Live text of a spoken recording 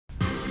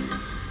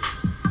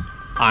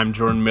I'm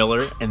Jordan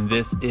Miller, and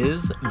this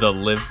is the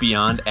Live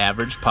Beyond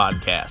Average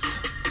podcast.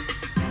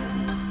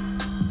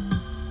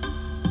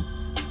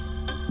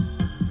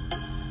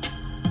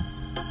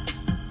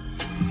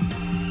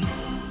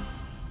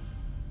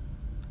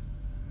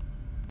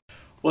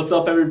 What's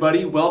up,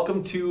 everybody?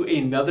 Welcome to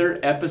another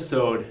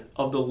episode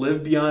of the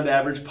Live Beyond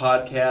Average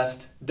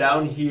podcast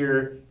down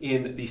here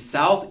in the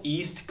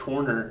southeast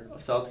corner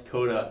of South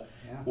Dakota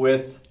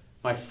with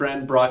my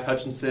friend Brock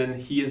Hutchinson.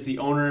 He is the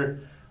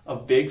owner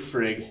of Big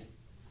Frig.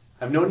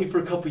 I've known you for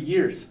a couple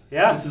years.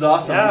 Yeah. This is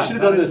awesome. Yeah, we should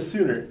have done this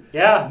sooner.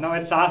 Yeah, no,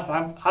 it's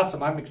awesome.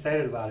 I'm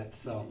excited about it.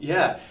 So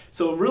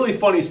Really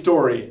funny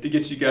story to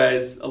get you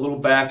guys a little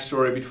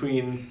backstory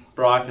between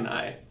Brock and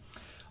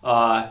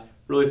I.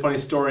 Really funny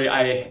story.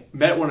 I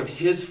met one of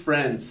his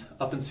friends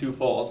up in Sioux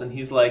Falls, and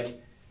he's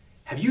like,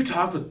 "Have you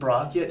talked with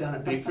Brock yet down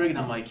at Big Frig?" And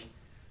I'm like,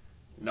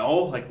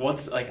 "No.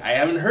 I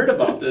haven't heard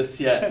about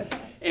this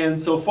yet."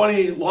 And so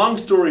funny. Long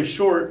story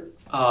short,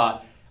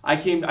 I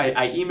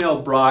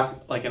emailed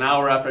Brock like an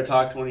hour after I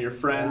talked to one of your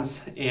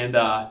friends, and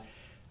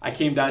I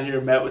came down here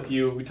and met with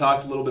you. We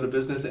talked a little bit of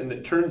business, and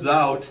it turns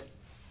out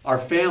our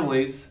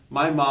families.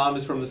 My mom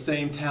is from the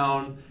same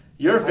town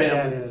your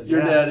family,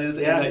 dad is,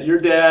 and that your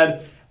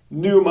dad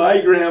knew my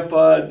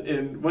grandpa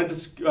and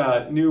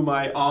knew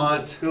my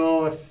aunt. To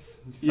school with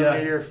some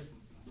of your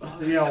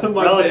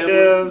my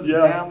relatives,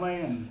 family,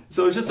 and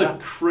so it's just a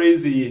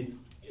crazy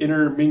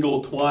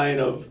intermingled twine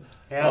of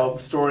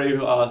story.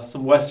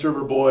 Some West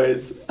River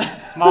boys.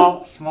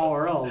 small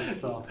world.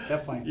 So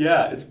definitely.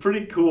 Yeah, it's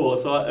pretty cool.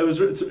 So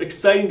it's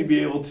exciting to be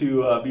able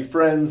to be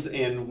friends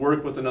and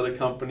work with another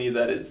company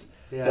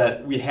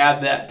that we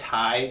have that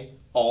tie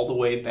all the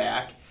way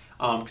back.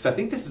 Because I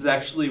think this is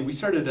actually we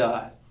started.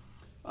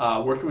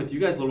 Working with you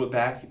guys a little bit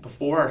back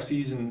before our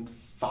season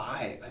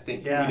 5, I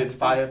think. We did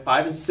 5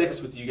 and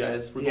 6 with you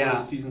guys. We're going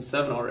to season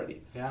 7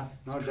 already. Yeah,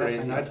 no,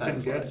 definitely. No, it's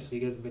been good. So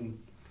you guys have been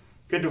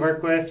good to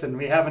work with, and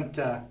we haven't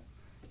done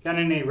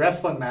any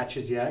wrestling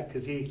matches yet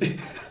because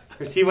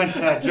he went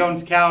to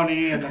Jones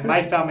County, and then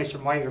my family's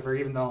from White River,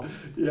 even though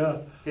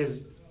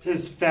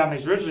his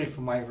family's originally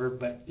from White River,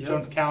 but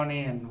Jones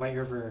County and White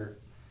River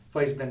have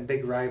always been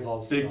big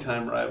rivals. Big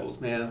time rivals,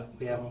 man.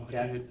 We have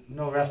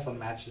no wrestling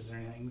matches or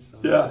anything. So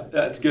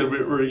it's good.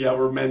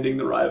 We're mending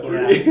the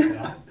rivalry.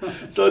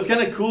 So it's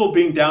kind of cool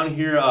being down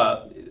here.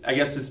 I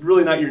guess it's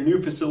really not your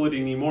new facility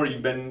anymore.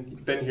 You've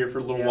been here for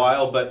a little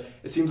while, but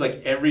it seems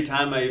like every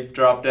time I've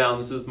dropped down,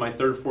 this is my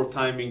 3rd or 4th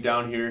time being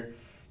down here,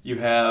 you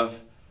have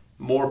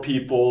more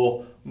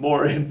people,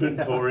 more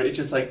inventory. It's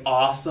just like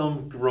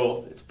awesome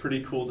growth. It's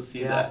pretty cool to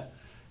see that.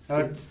 No,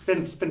 it's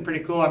been pretty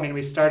cool. I mean,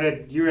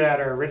 you were at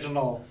our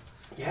original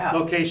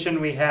location.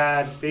 We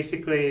had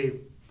basically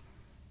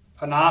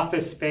an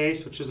office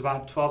space, which was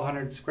about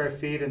 1,200 square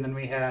feet, and then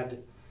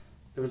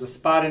there was a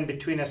spot in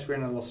between us. We were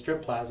in a little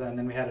strip plaza, and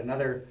then we had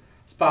another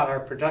spot,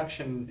 our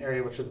production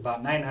area, which was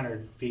about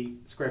 900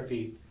 square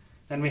feet.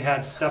 Then we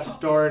had stuff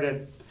stored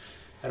at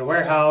a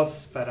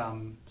warehouse, but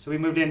so we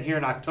moved in here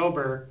in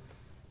October,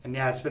 and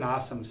it's been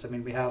awesome. So I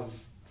mean, we have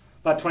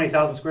about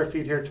 20,000 square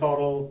feet here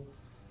total,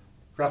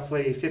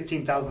 roughly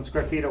 15,000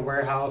 square feet of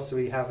warehouse, so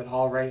we have it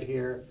all right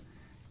here.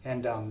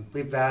 And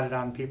we've added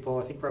on people.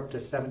 I think we're up to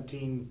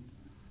 17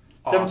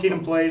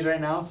 employees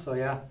right now. So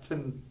it's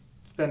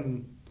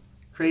been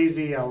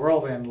crazy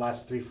whirlwind the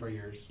last 3-4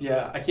 years.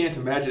 Yeah, I can't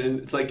imagine. And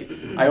it's like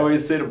I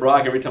always say to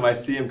Brock every time I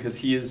see him, because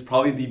he is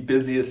probably the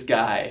busiest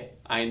guy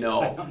I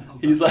know.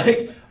 He's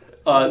like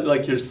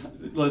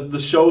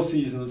the show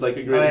season is like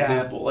a great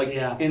example.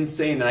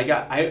 Insane. And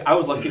I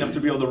was lucky enough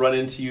to be able to run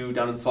into you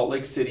down in Salt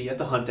Lake City at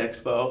the Hunt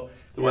Expo,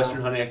 the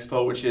Western Hunting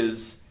Expo, which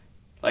is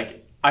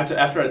like. That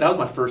was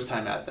my first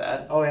time at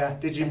that. Oh yeah,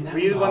 were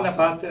you the one that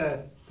bought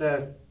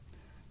the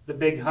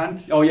big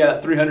hunt? Oh yeah,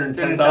 that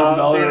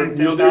 $310,000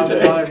 mule deer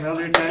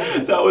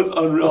tag. That was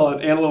unreal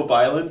on Antelope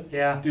Island.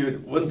 Yeah,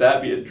 dude, wouldn't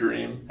that be a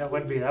dream? That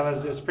would be.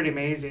 It's pretty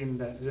amazing.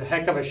 The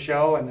heck of a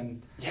show, and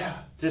then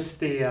just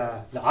the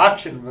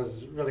auction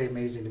was really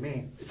amazing to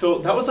me. So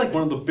that was like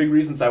one of the big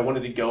reasons I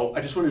wanted to go.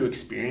 I just wanted to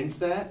experience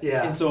that.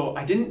 Yeah. And so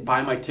I didn't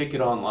buy my ticket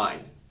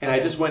online, and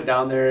I just went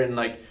down there and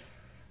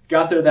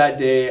got there that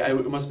day.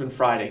 It must have been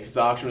Friday because the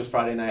auction was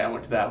Friday night. I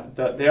went to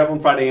that. They have one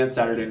Friday and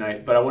Saturday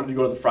night, but I wanted to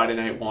go to the Friday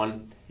night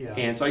one. Yeah.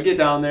 And so I get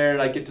down there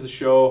and I get to the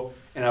show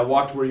and I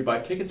walk to where you buy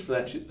tickets for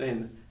that.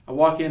 And I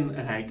walk in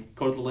and I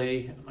go to the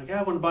lady. I'm like,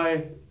 I want to buy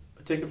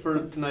a ticket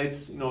for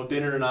tonight's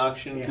dinner and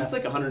auction because it's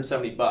like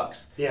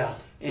 $170. Yeah.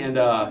 And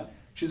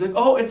she's like,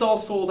 oh, it's all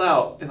sold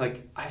out. And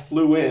I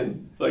flew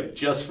in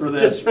just for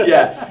this.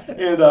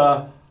 And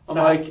I'm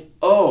like,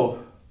 oh.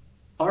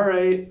 All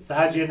right. So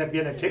how'd you end up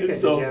getting a ticket?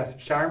 Did you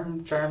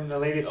charm the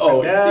lady at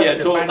the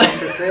desk?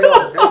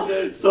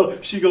 Totally. So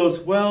she goes,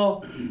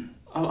 well,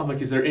 I'm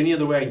like, is there any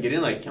other way I can get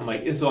in? I'm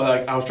like, and so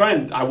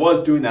I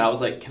was doing that. I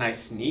was like, can I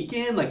sneak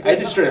in? I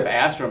just straight up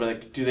asked her, I'm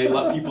like, do they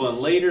let people in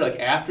later,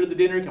 after the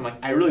dinner? I'm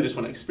like, I really just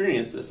want to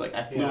experience this.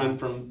 I flew in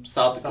from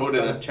South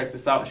Dakota to check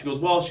this out. And she goes,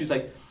 well, she's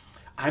like,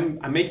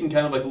 I'm making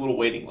kind of a little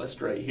waiting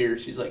list right here.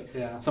 She's like,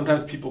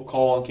 sometimes people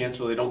call and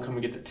cancel, they don't come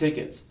and get their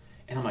tickets.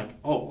 And I'm like,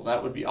 oh, well,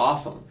 that would be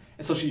awesome.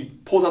 And so she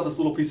pulls out this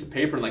little piece of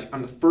paper and like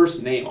I'm the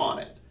first name on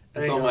it.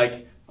 And so I'm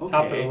like, okay.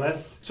 Top of the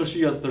list. So she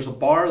goes, there's a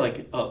bar,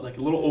 like a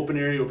little open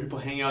area where people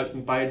hang out, you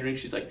can buy a drink.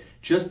 She's like,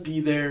 just be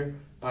there,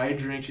 buy a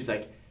drink. She's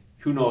like,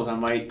 who knows, I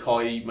might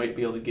call you might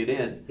be able to get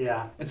in.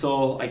 Yeah. And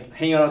so like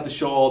hang out at the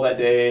show all that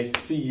day,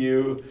 see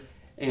you,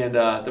 and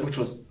which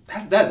was,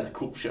 that is a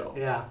cool show.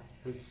 Yeah.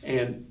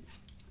 And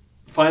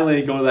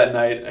finally, go to that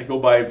night, I go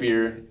buy a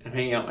beer, I'm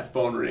hanging out, my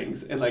phone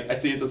rings, and like I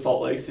see it's a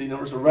Salt Lake City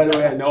number, so right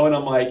away I know, and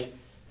I'm like,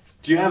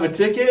 do you have a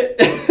ticket?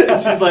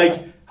 And she's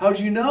like, how'd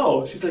you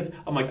know? She's like,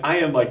 I'm like, I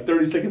am like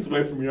 30 seconds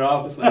away from your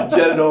office, and I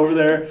jetted over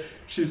there.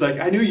 She's like,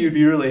 I knew you'd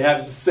be really happy.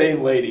 It's the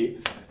same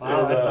lady.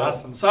 Wow, that's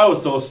awesome. So I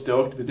was so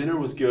stoked. The dinner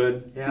was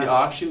good. Yeah. The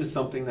auction is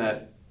something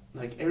that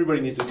like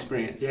everybody needs to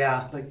experience.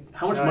 Yeah. Like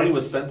how much money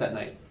was spent that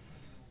night?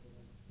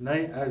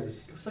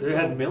 It was like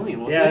 $1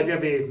 million, wasn't it? Yeah, it was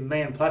going to be $1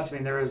 million plus. I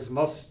mean, there was a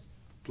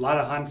lot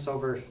of hunts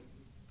over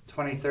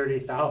 20,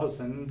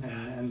 30,000.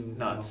 And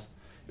nuts.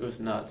 It was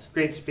nuts.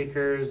 Great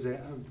speakers.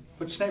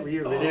 Which night were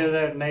you? Were you there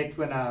that night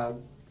when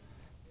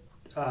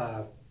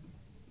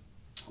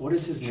what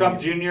is his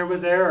Trump name? Jr.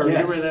 was there? Or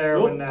yes. you were there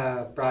nope.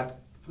 when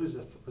was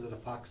it a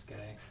Fox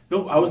guy?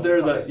 Nope, I was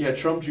there.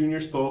 Trump Jr.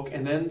 spoke,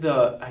 and then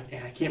I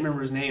can't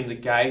remember his name, the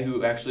guy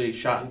who actually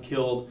shot and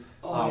killed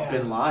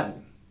Bin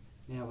Laden.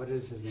 Yeah, what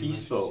is his name? He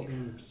spoke. I've seen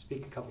him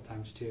speak a couple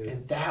times too.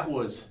 And that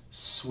was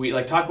sweet.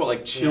 Like talk about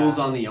like chills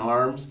on the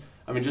arms.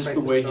 I mean, just the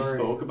way he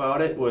spoke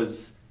about it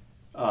was,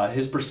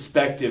 his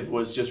perspective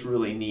was just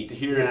really neat. To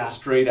hear it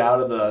straight out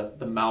of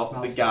the mouth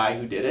of the guy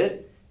who did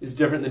it is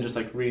different than just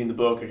like reading the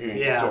book or hearing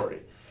the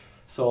story.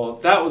 So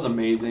that was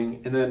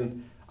amazing. And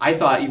then I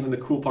thought even the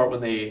cool part when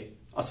they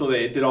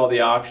did all the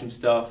auction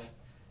stuff.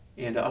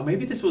 And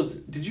maybe this was.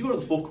 Did you go to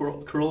the full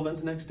curl event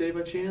the next day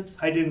by chance?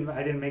 I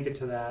didn't make it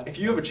to that. If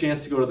you have a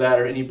chance to go to that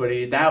or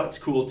anybody, that's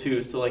cool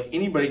too. So like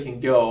anybody can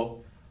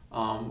go,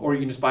 or you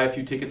can just buy a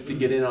few tickets to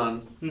get in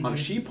on a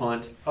sheep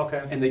hunt.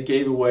 Okay. And they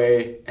gave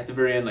away at the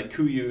very end. Like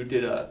Kuyu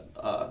did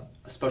a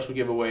special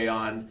giveaway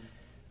on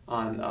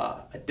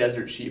a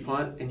desert sheep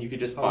hunt, and you could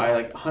just buy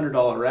like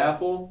 $100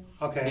 raffle.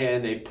 Okay.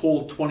 And they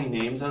pulled 20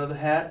 names out of the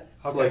hat.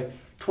 Okay. So like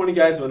 20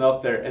 guys went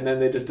up there, and then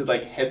they just did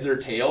like heads or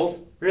tails.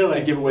 Really?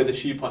 To give away the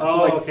sheep hunt. Oh,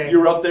 so like okay. you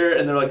were up there,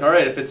 and they're like, all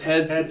right, if it's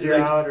heads you're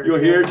like, out, or you go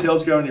here,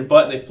 tails go on your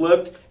butt, and they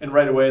flipped, and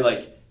right away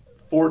like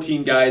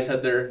 14 guys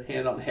had their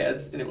hand on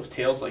heads, and it was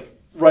tails. Like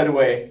right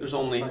away, there's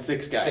only like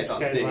 6 guys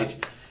on stage.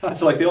 And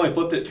so like they only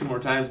flipped it 2 more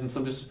times, and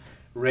some just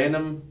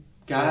random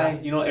guy,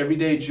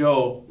 everyday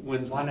Joe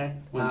wins. Won it.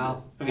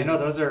 Wow. I mean, I know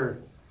those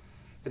are.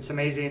 It's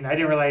amazing. I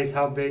didn't realize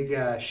how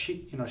big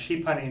sheep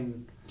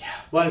hunting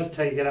was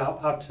till you get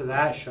out to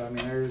that show. I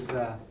mean, there's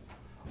a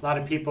lot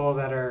of people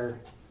that are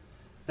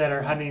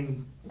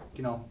hunting.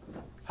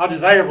 How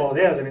desirable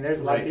it is. I mean,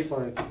 there's a lot of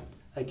people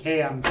like,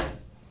 hey, I'm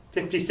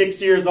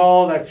 56 years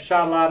old. I've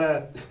shot a lot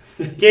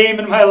of game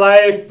in my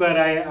life, but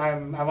I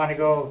want to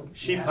go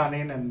sheep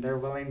hunting, and they're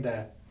willing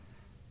to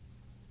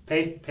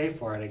pay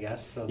for it, I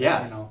guess. So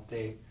that,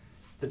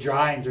 the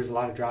drawings. There's a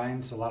lot of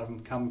drawings. So a lot of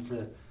them come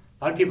for.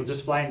 A lot of people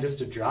just flying just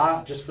for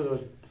the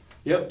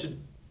to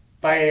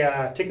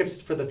buy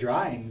tickets for the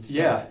drawings.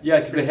 So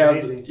because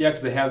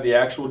they have the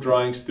actual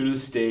drawings through the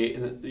state,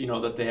 and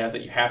that they have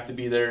that you have to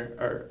be there,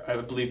 or I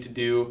would believe to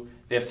do.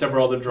 They have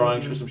several other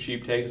drawings for some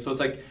sheep tags, so it's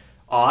like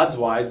odds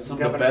wise, it's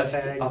some of the best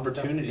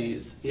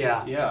opportunities.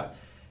 Yeah,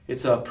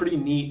 it's a pretty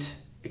neat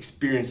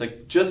experience.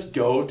 Like just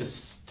go to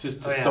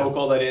soak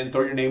all that in,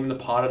 throw your name in the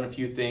pot on a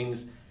few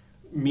things,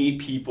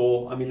 meet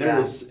people. I mean,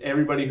 there's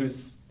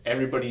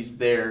everybody's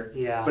there,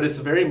 but it's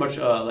very much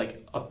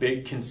like a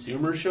big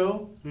consumer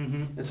show,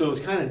 and so it was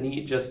kind of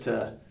neat just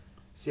to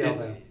see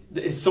how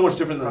it's so much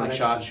different than like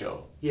SHOT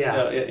Show.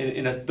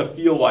 The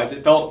feel wise,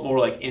 it felt more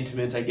like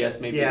intimate, I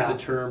guess maybe is the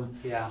term.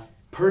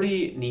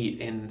 Pretty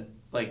neat. And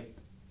like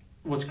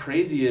what's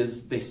crazy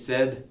is they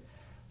said,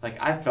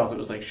 like I felt it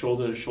was like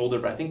shoulder to shoulder,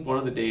 but I think one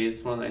of the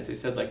nights they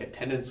said like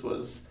attendance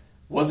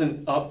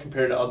wasn't up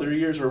compared to other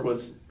years, or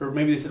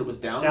maybe they said it was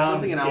down or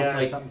something, and I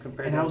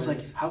was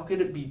like, how could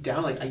it be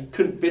down? Like I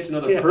couldn't fit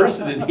another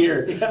person in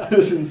here. It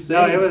was insane.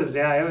 No,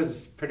 it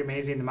was pretty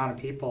amazing the amount of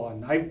people,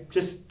 and I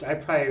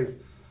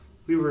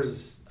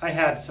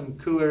had some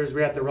coolers. We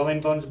were at the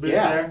Rolling Bones booth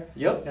there,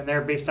 and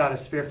they're based out of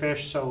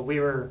Spearfish, so we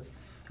were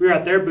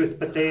at their booth,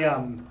 but they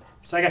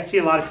so I got to see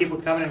a lot of people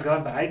coming and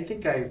going, but I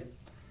think I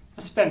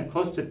must have been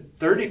close to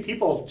 30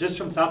 people just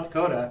from South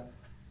Dakota.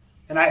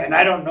 And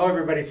I don't know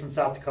everybody from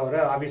South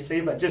Dakota, obviously,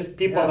 but just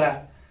people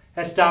that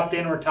had stopped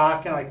in, were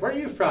talking, like, where are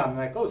you from?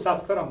 Like, oh,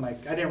 South Dakota. I'm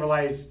like, I didn't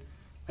realize,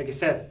 like I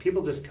said,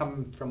 people just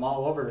come from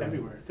all over.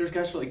 Everywhere. There's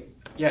guys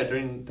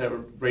during that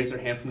would raise their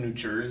hand from New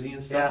Jersey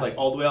and stuff, like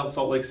all the way out in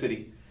Salt Lake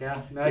City.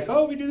 Yeah. And they're like,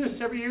 oh, we do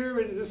this every year.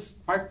 We just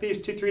mark these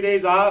 2-3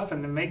 days off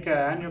and then make an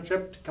annual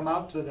trip to come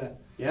out to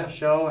the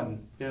show.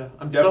 And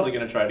I'm definitely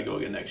going to try to go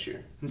again next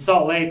year. And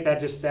Salt Lake, that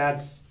just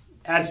adds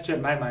to it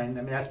in my mind.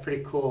 I mean, that's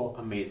pretty cool.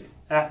 Amazing.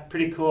 That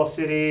pretty cool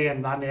city,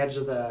 and on the edge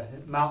of the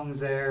mountains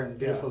there, and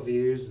beautiful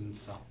views, and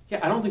so. Yeah,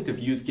 I don't think the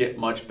views get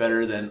much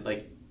better than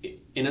like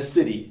in a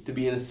city, to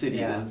be in a city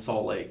than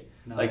Salt Lake.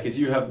 Nice. Like, because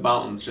you have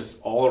mountains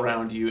just all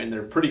around you, and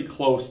they're pretty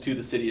close to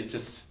the city. It's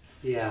just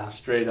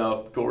straight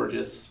up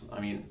gorgeous. I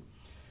mean,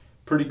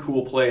 pretty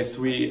cool place.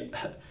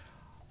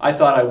 I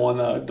thought I won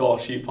the Doll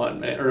sheep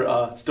hunt,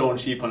 or stone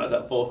sheep hunt at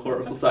that Full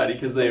Court Society,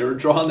 because they were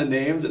drawing the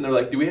names, and they're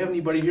like, "Do we have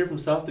anybody here from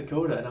South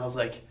Dakota?" And I was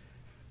like,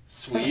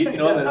 "Sweet," you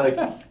know. And they're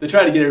like, they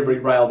try to get everybody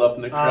riled up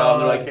in the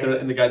crowd. And they're like,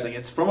 and the guy's like,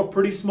 "It's from a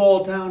pretty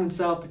small town in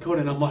South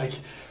Dakota," and I'm like,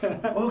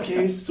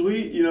 "Okay,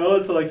 sweet," you know.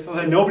 It's like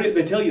nobody.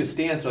 They tell you to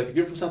stand. So like, if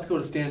you're from South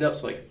Dakota, stand up.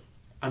 So like,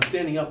 I'm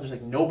standing up. There's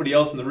like nobody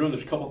else in the room.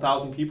 There's a couple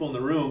thousand people in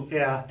the room.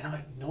 Yeah. And I'm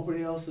like,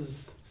 nobody else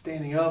is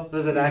standing up.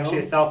 Was it actually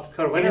a South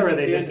Dakota winner, or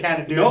they just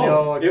kind of doing the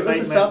excitement? It was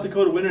a South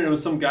Dakota winner. And it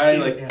was some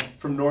guy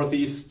from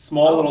Northeast,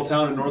 small little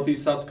town in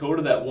Northeast South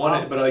Dakota that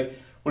won it. But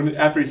like,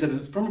 after he said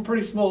it's from a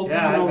pretty small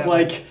town, I was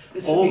like,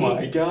 oh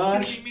my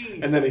gosh.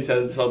 And then he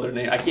said this other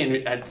name.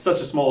 It's such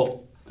a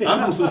small.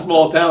 I'm from some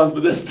small towns,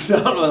 but this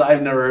town,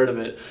 I've never heard of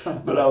it.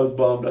 But I was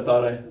bummed. I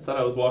thought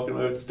I was walking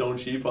away with a stone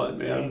sheep hunt,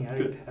 man. Dang,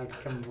 I'd have to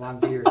come along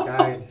be your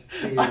guide.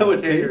 I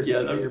would take you.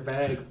 Your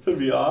bag. It would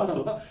be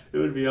awesome. It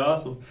would be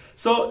awesome.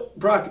 So,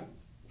 Brock,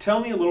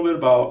 tell me a little bit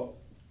about,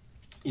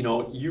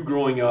 you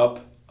growing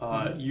up,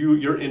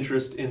 your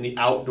interest in the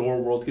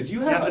outdoor world, because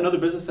you have another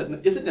business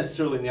that isn't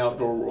necessarily in the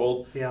outdoor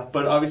world,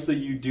 but obviously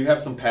you do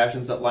have some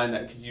passions that line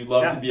that, because you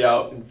love to be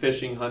out and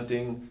fishing,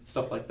 hunting,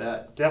 stuff like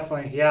that.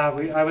 Definitely,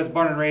 I was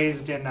born and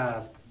raised in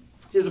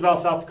Isabel,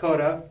 South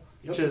Dakota,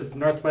 which is the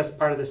northwest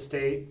part of the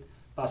state,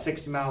 about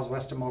 60 miles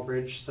west of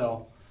Mobridge.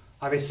 So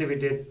obviously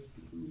we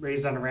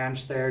raised on a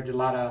ranch there, did a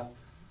lot of,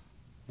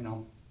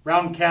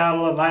 round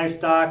cattle and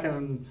livestock,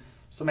 and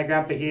so my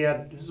grandpa,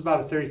 it was about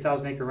a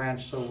 30,000 acre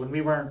ranch. So when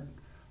we weren't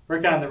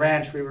working on the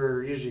ranch, we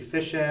were usually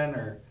fishing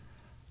or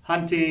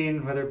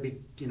hunting, whether it be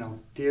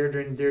deer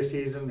during deer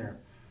season or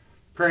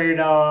prairie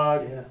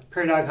dog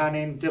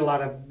hunting. Did a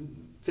lot of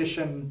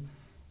fishing,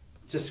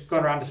 just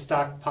going around to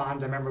stock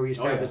ponds. I remember we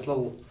used to have this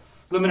little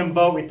aluminum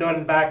boat we throw it in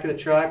the back of the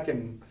truck,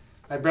 and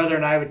my brother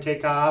and I would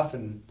take off.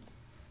 And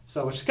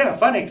so, which is kind of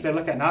funny because I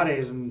look at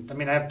nowadays, and I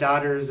mean, I have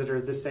daughters that are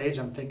this age.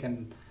 I'm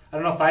thinking, I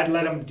don't know if I'd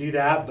let them do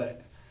that,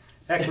 but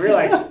heck, we're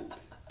like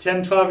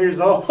 10, 12 years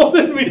old,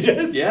 and we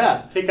just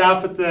take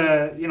off with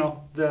the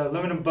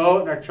aluminum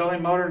boat and our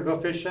trolling motor and go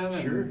fishing.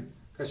 And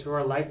of course, we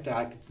wore life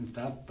jackets and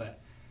stuff. But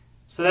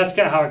so that's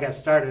kind of how I got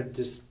started,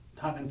 just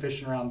hunting and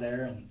fishing around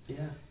there.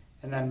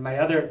 And then my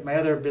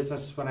other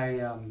business,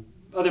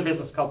 other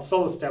business called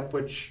Solo Step,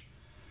 which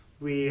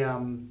I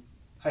am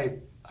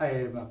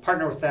a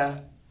partner with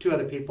that, 2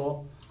 other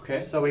people.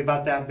 Okay. So we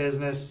bought that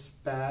business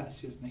back,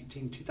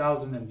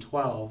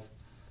 2012.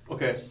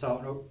 Okay.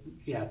 So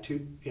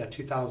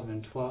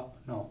 2012.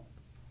 No.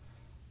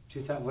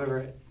 2000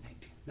 whatever.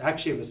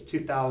 Actually, it was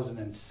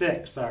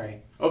 2006.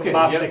 Sorry. Okay.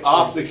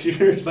 Off 6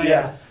 years.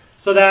 But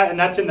so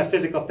that's in the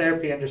physical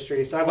therapy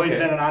industry. So I've always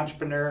been an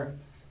entrepreneur.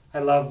 I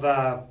love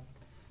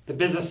the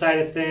business side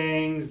of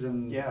things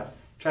and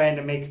trying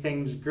to make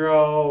things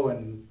grow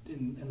and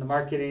in the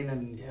marketing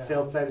and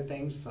sales side of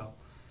things. So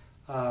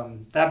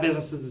that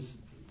business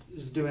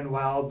is doing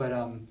well, but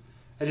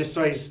I just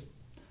always.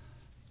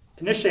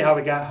 Initially, how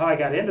I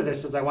got into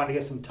this is I wanted to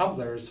get some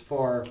tumblers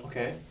for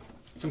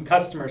some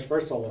customers for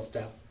Solo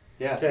Step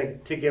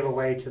to give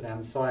away to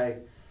them. So I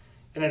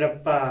ended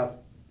up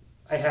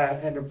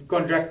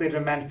going directly to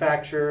the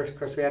manufacturer. Of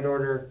course, we had to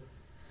order.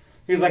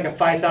 It was like a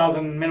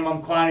 5,000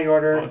 minimum quantity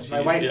order. My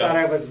wife thought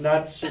I was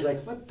nuts. She's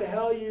like, "What the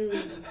hell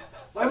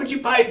why would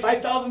you buy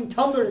 5,000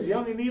 tumblers? You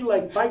only need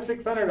like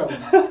 500-600 of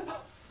them."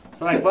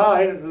 So I'm like, well,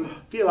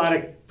 it'd be a lot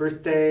of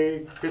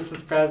birthday,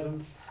 Christmas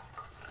presents.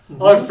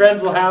 All our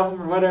friends will have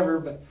them or whatever.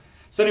 But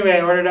so anyway,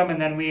 I ordered them,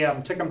 and then we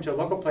took them to a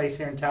local place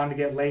here in town to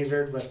get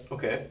lasered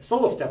with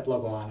Solo Step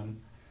logo on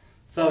them.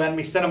 So then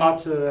we sent them out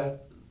to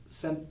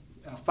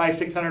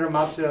 500-600 of them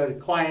out to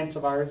clients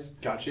of ours.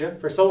 Gotcha.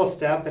 For Solo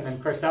Step, and then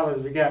of course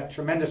we got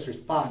tremendous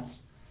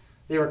response.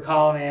 They were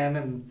calling in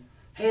and,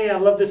 "Hey, I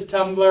love this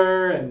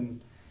tumbler,"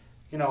 and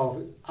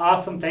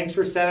awesome, thanks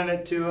for sending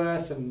it to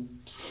us, and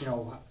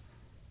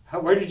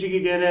where did you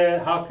get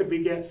it? How could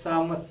we get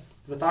some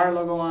with our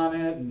logo on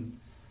it? And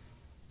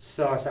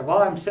so I said, well,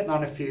 I'm sitting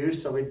on a few.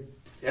 So we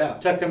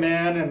took them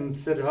in and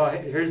said, oh,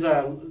 here's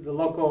the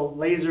local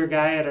laser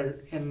guy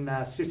in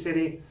Sioux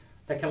City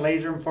that can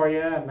laser them for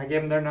you. And I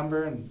gave them their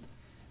number. And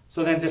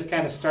so then just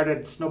kind of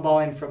started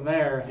snowballing from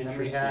there. And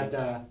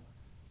then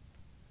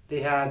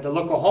they had the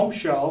local home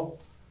show,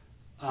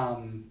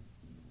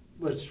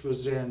 which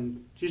was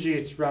usually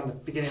it's around the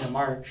beginning of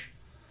March.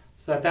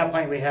 So at that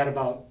point we had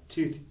about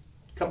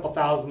couple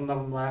thousand of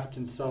them left.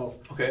 And so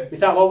we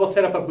thought, well, we'll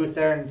set up a booth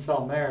there and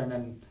sell them there. And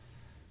then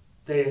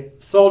they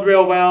sold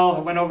real well. I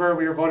went over.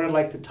 We were voted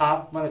like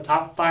one of the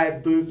top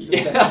 5 booths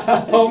at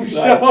the home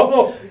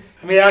show.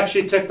 And we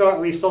actually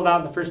we sold out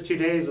in the first 2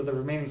 days of the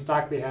remaining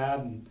stock we had,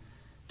 and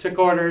took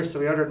orders. So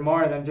we ordered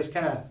more, and then just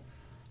kind of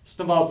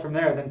snowballed from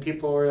there. Then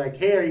people were like,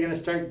 "Hey, are you going to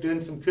start doing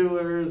some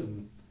coolers?"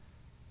 And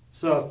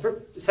so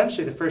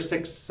essentially the first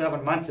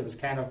 6-7 months, it was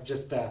kind of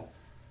just a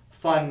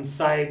fun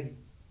side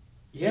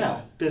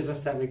business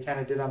that we kind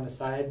of did on the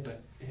side.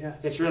 But yeah,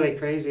 it's really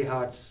crazy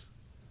how it's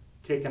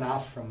taken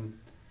off from.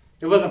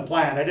 It wasn't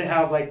planned. I didn't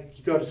have like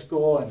you go to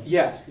school and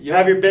you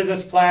have your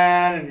business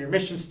plan and your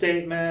mission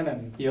statement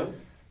and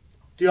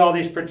do all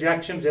these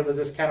projections. It was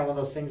just kind of one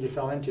of those things you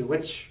fell into,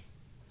 which,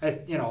 a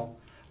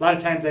lot of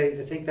times I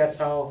think that's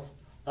how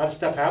a lot of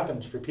stuff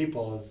happens for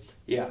people.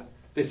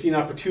 They see an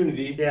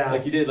opportunity,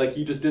 like you did, like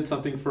you just did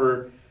something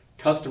for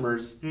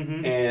customers,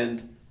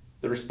 and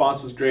the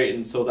response was great,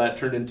 and so that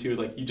turned into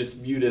like you just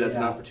viewed it as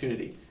an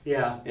opportunity.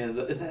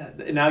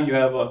 And now you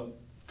have a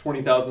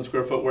 20,000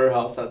 square foot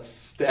warehouse that's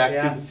stacked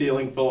to the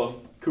ceiling full of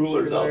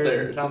coolers out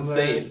there. It's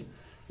insane.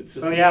 It's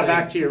just insane.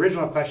 Back to your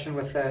original question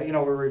with we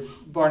were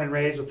born and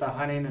raised with the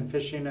hunting and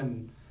fishing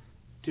and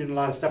doing a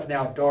lot of stuff in the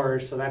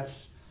outdoors. So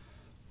that's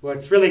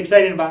what's really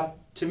exciting about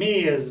to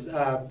me is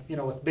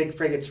with Big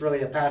Frig, it's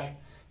really a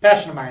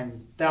passion of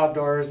mine. The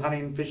outdoors,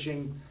 hunting,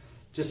 fishing,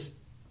 just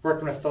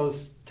working with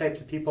those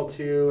types of people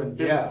too, and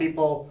business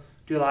people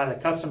do a lot of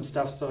the custom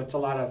stuff. So it's a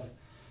lot of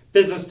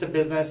business to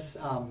business,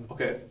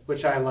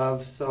 which I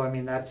love. So I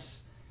mean,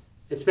 it's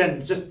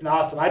been just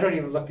awesome. I don't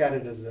even look at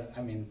it as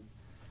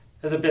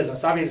a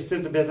business. I mean, it's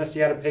a business.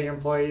 You got to pay your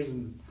employees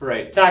and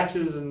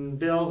taxes and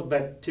bills.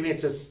 But to me,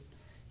 it's just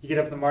you get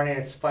up in the morning.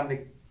 It's fun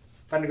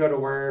to go to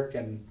work,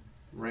 and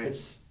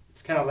it's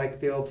kind of like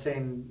the old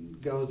saying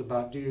goes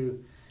about do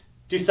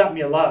something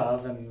you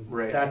love, and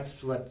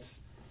that's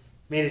what's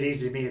made it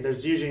easy to me.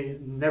 There's usually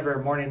never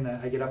a morning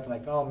that I get up and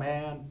like, oh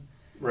man.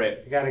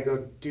 I got to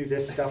go do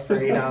this stuff for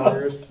 8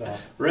 hours. So.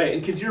 And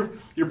because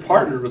you're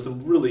partnered with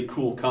some really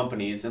cool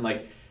companies, and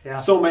like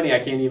so many I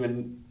can't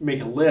even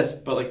make a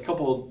list, but like a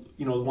couple,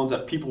 the ones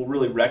that people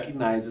really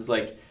recognize is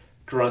like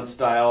Grunt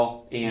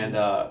Style and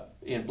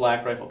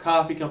Black Rifle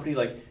Coffee Company.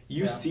 Like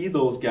you see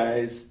those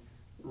guys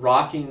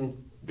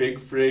rocking Big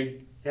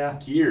Frig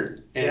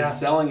gear and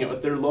selling it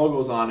with their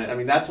logos on it. I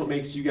mean, that's what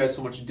makes you guys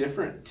so much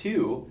different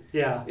too.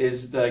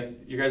 Is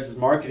your guys'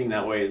 marketing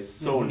that way is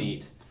so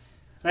neat.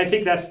 And I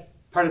think that's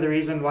part of the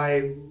reason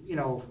why,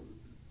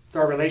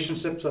 our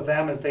relationships with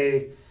them is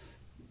they,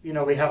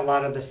 we have a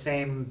lot of the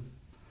same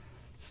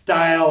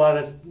style, a lot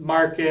of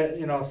market,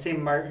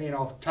 same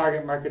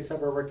target markets that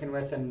we're working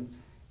with, and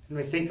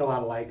we think a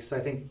lot alike. So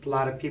I think a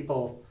lot of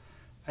people,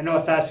 I know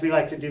with us, we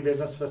like to do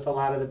business with a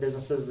lot of the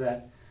businesses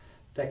that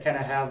kind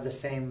of have the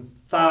same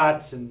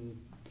thoughts and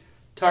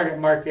target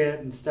market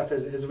and stuff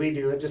as we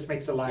do. It just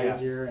makes it a lot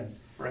easier. And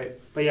but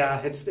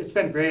it's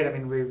been great. I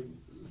mean,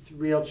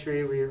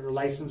 Realtree, we were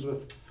licensed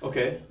with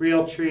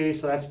Realtree,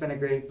 so that's been a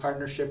great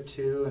partnership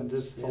too, and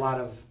just a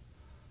lot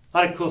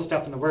of cool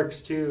stuff in the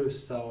works too.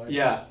 So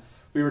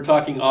we were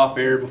talking off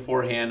air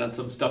beforehand on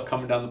some stuff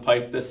coming down the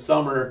pipe this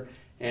summer,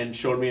 and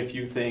showed me a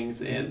few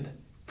things, and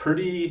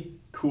pretty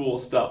cool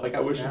stuff. Like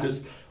I wish you'd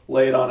just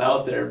lay it on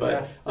out there,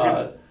 but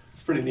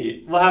it's pretty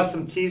neat. We'll have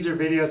some teaser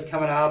videos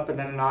coming up, and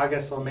then in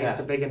August we'll make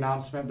the big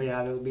announcement. But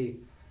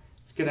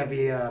it's gonna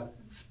be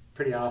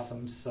pretty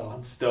awesome. So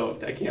I'm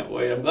stoked. I can't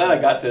wait. I'm glad I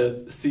got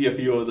to see a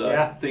few of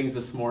the things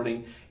this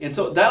morning. And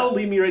so that'll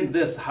lead me right into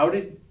this. How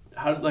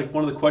like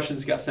one of the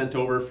questions got sent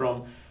over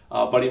from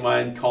a buddy of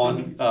mine,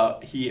 Colin.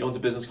 He owns a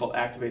business called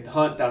Activate the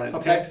Hunt down in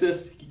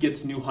Texas. He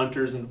gets new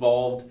hunters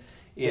involved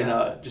in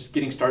just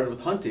getting started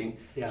with hunting.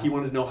 He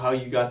wanted to know how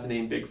you got the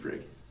name Big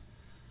Frig.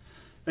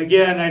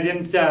 Again, I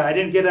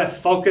didn't get a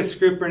focus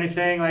group or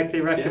anything like they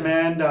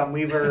recommend.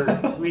 We were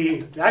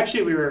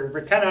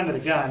kind of under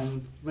the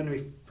gun when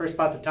we first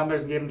bought the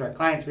tumblers and gave them to our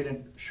clients. We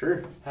didn't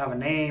have a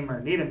name or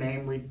need a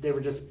name. They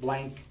were just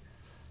blank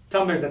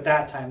tumblers at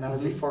that time. That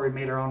was before we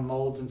made our own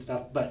molds and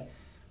stuff. But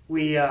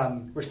we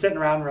were sitting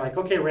around. We're like,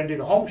 okay, we're gonna do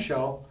the home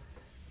show,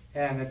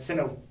 and it's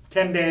in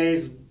 10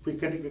 days. We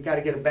got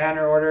to get a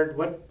banner ordered.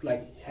 What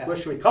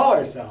should we call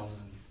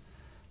ourselves?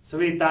 So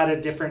we thought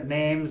of different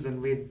names,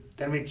 and we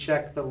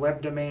checked the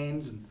web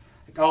domains, and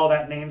like all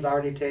that name's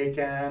already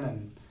taken,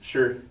 and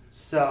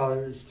so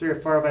it was 3 or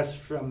 4 of us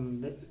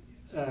from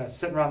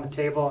sitting around the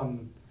table,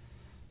 and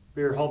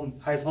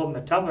I was holding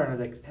the tumbler, and I was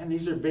like, man,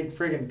 these are big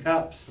friggin'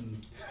 cups,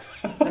 and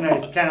then I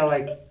was kind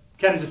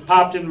of just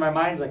popped into my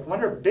mind, like,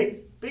 wonder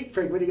big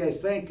frig, what do you guys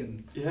think?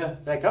 And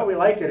like, oh, we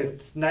like it.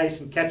 It's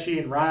nice and catchy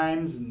and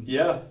rhymes, and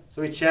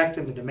so we checked,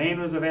 and the domain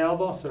was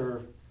available,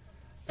 so.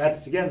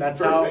 That's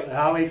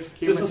how we came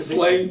just a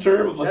slang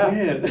term of like,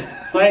 man.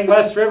 Slang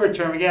West River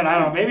term again. I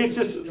don't know. Maybe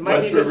it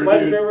might be just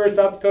West River or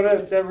South Dakota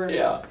that's ever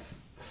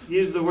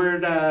used the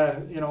word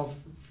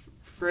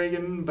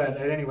friggin'. But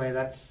anyway,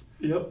 that's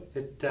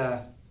it.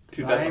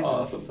 Dude, that's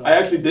awesome. So. I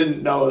actually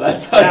didn't know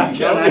that's how you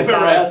got it.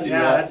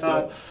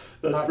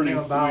 That's pretty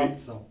sweet.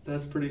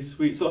 That's pretty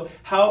sweet. So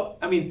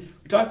we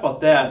talk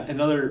about that.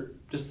 Another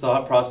just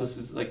thought process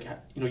is like,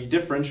 you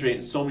differentiate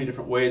in so many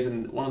different ways.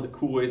 And one of the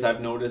cool ways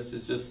I've noticed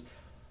is just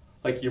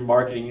like your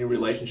marketing, your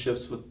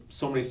relationships with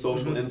so many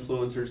social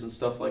influencers and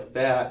stuff like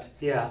that.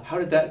 How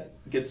did that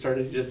get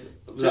started? Was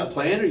that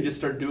planned, or you just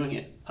started doing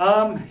it?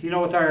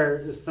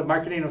 With the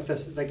marketing with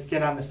this, like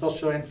again on the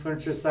social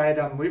influencer side,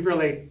 we've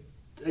really,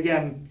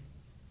 again,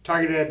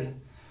 targeted.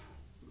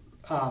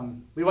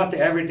 We want the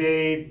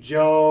everyday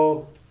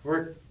Joe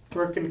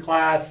working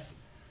class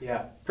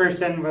Yeah.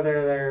 person,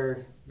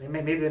 whether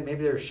maybe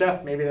they're a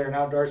chef, maybe they're an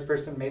outdoors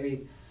person,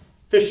 maybe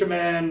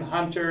fisherman,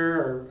 hunter,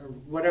 or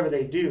whatever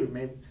they do.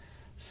 Maybe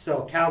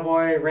so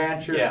cowboy,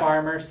 rancher,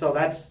 farmer. So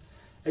that's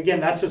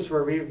just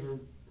where we've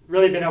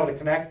really been able to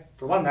connect.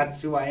 For one,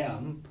 that's who I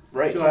am.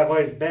 Right. That's who I've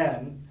always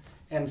been,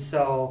 and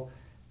so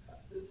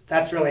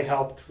that's really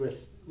helped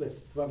with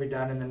what we've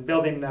done, and then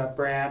building the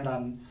brand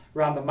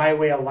around the My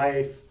Way of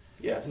Life.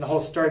 Yes. And the whole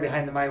story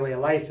behind the My Way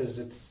of Life is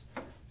it's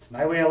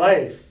my way of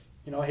life.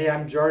 Hey,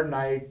 I'm Jordan.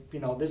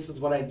 This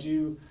is what I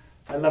do.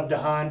 I love to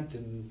hunt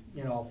and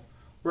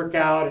work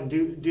out and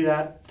do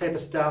that type of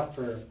stuff.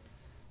 Or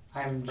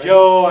I'm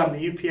Joe. I'm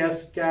the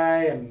UPS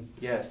guy and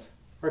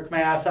work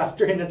my ass off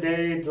during the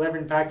day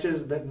delivering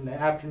packages, but in the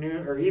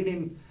afternoon or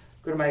evening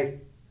go to my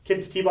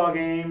kids' t-ball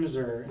games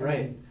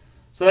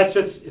so that's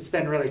it's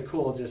been really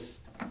cool.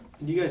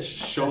 And you guys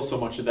show so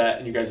much of that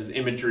in you guys'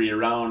 imagery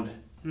around.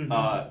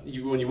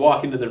 When you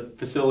walk into the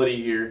facility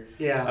here,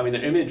 I mean,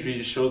 the imagery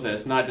just shows that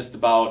it's not just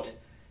about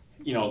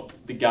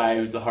the guy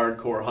who's a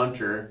hardcore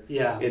hunter.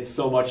 It's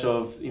so much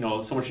of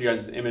so much of you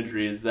guys'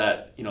 imagery is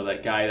that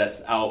that guy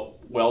that's out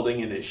welding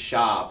in his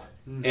shop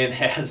and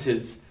has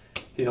his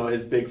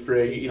his big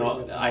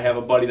frig. I have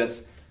a buddy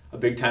that's a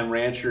big time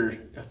rancher,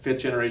 a 5th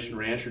generation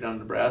rancher down in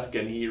Nebraska,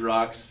 and he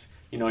rocks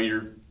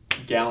your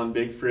gallon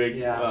big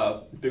frig,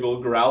 big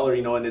old growler,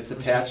 and it's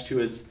attached to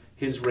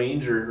his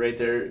Ranger right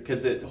there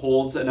because it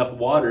holds enough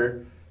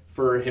water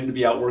for him to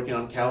be out working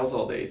on cows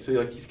all day.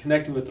 So he's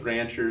connecting with the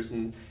ranchers,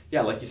 and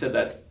like you said,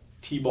 that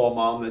T-ball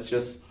mom that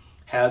just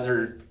has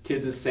her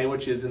kids'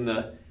 sandwiches in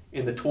the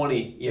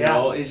 20.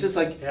 It's just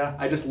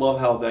I just love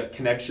how that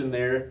connection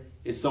there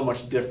is so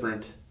much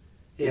different.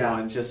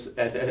 And just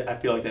I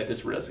feel like that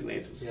just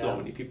resonates with so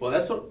many people, and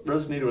that's what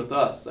resonated with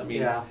us. I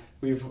mean,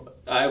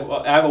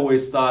 I've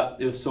always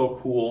thought it was so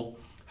cool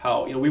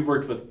how we've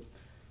worked with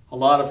a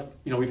lot of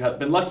we've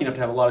been lucky enough to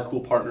have a lot of cool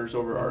partners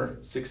over our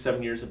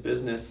 6-7 years of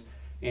business,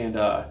 and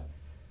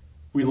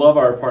we love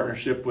our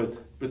partnership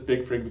with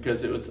Big Frig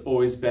because it was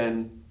always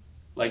been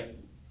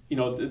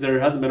there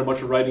hasn't been a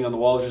bunch of writing on the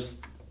wall. It's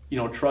just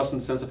trust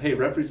and sense of, hey,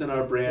 represent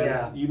our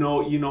brand.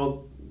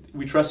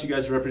 We trust you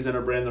guys to represent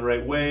our brand the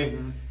right way,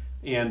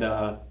 and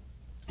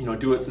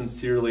do it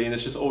sincerely, and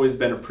it's just always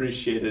been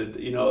appreciated.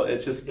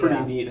 It's just pretty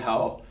neat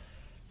how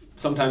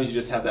sometimes you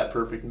just have that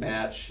perfect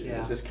match. And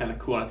it's just kind of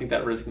cool, and I think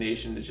that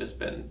resignation has just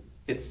been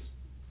it's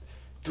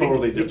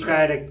totally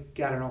different.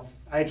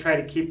 I try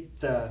to keep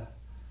the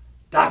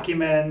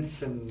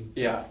documents and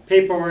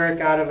paperwork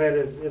out of it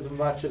as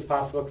much as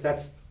possible, because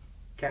that's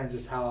kind of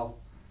just how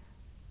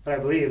what I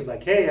believe is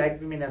hey,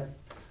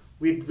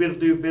 if we'll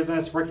do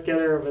business, work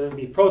together, whether it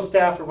be pro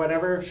staff or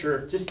whatever. Sure.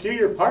 Just do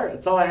your part.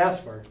 That's all I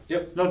ask for.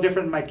 Yep. It's no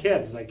different than my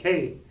kids.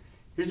 Hey,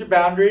 here's your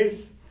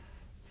boundaries.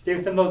 Stay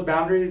within those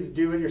boundaries.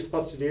 Do what you're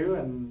supposed to do,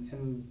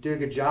 and do a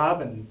good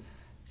job. And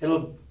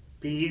it'll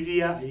be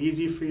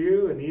easy for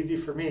you and easy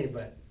for me.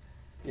 But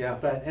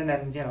and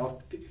then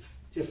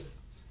if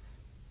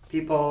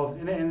people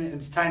and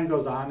as time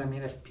goes on,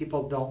 if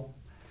people don't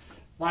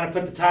want to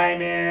put the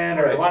time in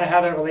or want to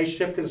have that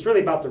relationship, because it's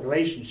really about the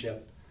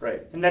relationship.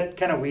 Right. And that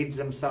kind of weeds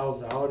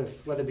themselves out,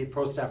 whether it be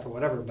pro staff or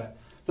whatever. But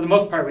for the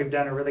most part, we've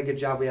done a really good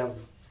job. We have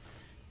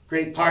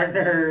great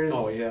partners,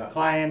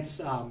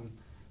 clients,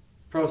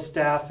 pro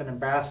staff and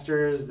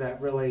ambassadors that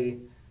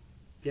really,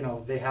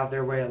 they have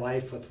their way of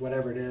life with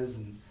whatever it is,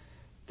 and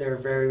they're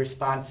very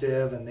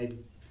responsive, and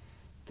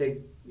they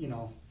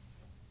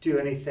do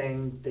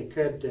anything they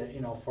could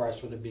to, for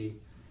us, whether it be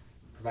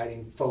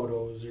providing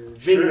photos or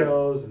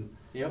videos, and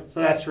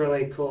so that's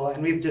really cool.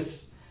 And we've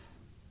just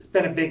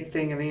been a big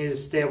thing. To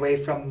stay away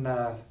from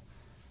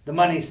the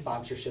money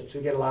sponsorships. We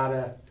get a lot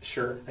of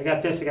I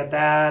got this, I got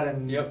that,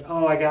 and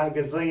I got a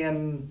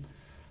gazillion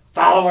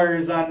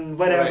followers on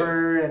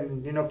whatever,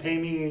 and pay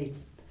me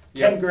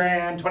 $10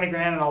 grand, $20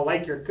 grand, and I'll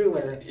like your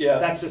cooler.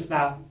 That's just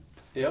not.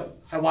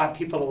 I want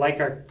people to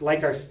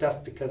like our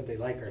stuff because they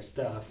like our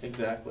stuff.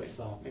 Exactly.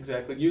 So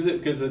exactly, use it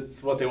because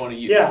it's what they want to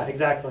use. Yeah,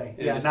 exactly.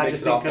 Not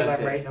just because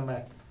I'm writing them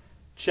a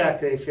check,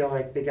 they feel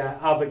like they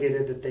got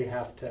obligated that they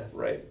have to.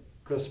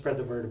 Go spread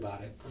the word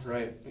about it.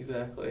 Right,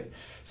 exactly.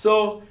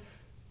 So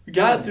we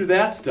got through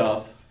that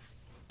stuff.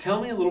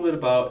 Tell me a little bit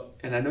about,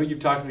 and I know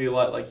you've talked to me a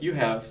lot, like you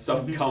have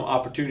stuff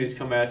opportunities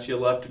come at you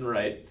left and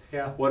right.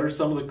 What are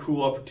some of the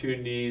cool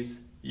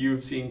opportunities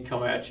you've seen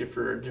come at you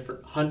for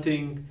different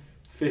hunting,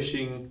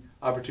 fishing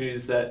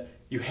opportunities that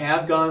you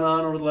have gone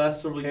on over the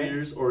last several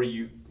years, or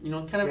you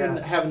kind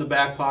of have in the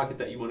back pocket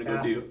that you want to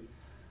go do?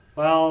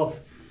 Well,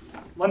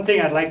 one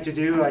thing I'd like to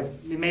do,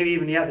 maybe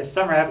even this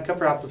summer, I have a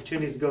couple of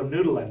opportunities to go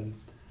noodling.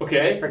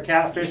 Okay. For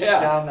catfish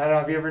down. I don't know,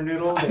 have you ever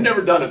noodled? I've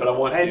never done it, but I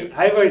want to.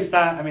 I've always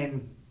thought,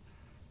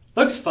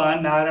 looks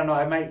fun. Now, I don't know,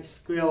 I might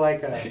squeal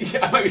like a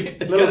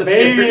little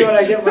baby when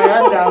I get my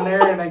arm down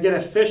there and I get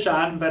a fish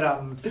on, but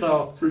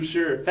so. For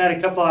sure. I've had a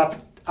couple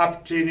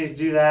opportunities to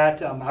do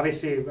that.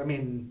 Obviously,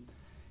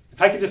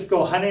 if I could just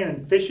go hunting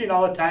and fishing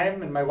all the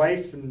time, and my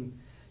wife and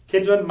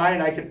kids wouldn't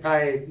mind, I could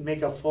probably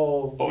make a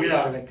full year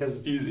out of it.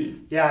 Cause, easy.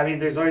 Yeah,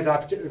 there's always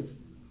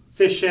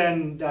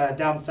fishing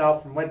down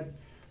south from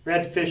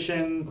red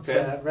fishing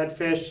to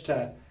redfish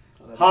to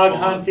hog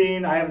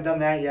hunting. I haven't done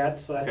that yet,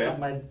 so that's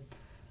something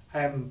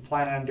I'm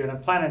planning on doing.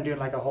 I'm planning on doing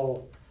like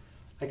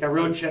a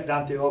road trip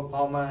down through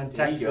Oklahoma and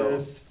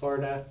Texas,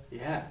 Florida.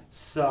 Yeah.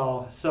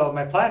 So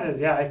my plan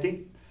is, I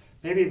think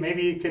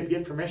maybe you could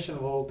get permission.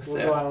 We'll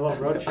go on a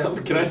little road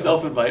trip. Can I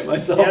self-invite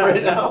myself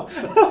right now?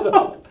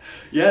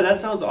 Yeah, that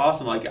sounds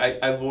awesome. Like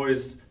I've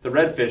always, the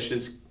redfish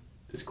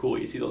is cool.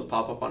 You see those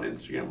pop up on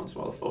Instagram once in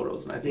a while, the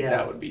photos, and I think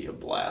that would be a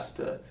blast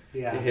to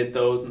hit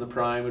those in the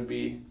prime. Would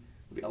be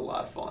a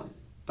lot of fun.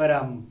 But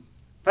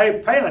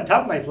probably on the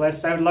top of my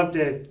list, I would love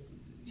to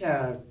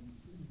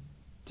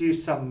do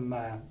some.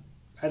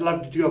 I'd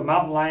love to do a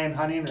mountain lion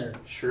hunting or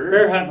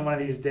bear hunting one of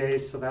these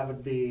days. So that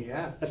would be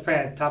that's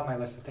probably on the top of my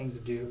list of things to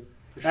do.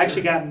 I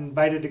actually got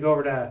invited to go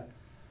over to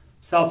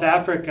South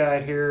Africa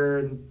here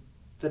in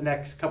the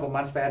next couple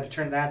months, but I had to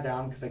turn that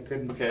down because I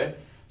couldn't. Okay.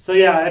 So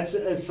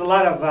it's a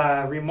lot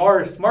of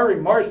remorse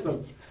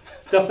of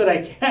stuff that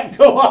I can't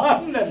go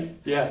on. And,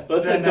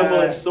 that's a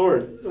double-edged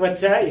sword.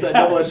 What's that? It's a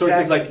double-edged sword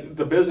because like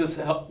the business,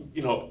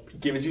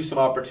 gives you some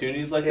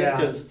opportunities like this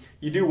because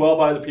you do well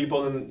by the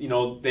people and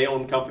they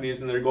own companies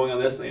and they're going on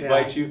this and they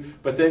invite you,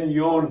 but then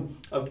you own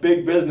a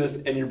big business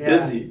and you're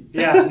busy.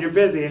 Yeah, and you're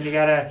busy and you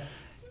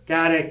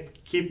gotta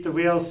keep the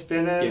wheels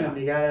spinning and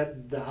you gotta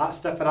the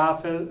stuff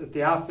at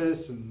the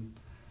office and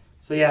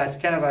so it's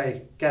kind of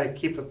I gotta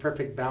keep a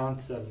perfect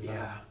balance of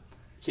can't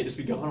just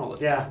be gone all the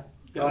time.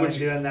 Going and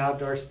doing the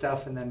outdoor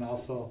stuff and then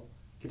also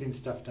getting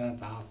stuff done at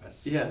the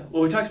office. Yeah.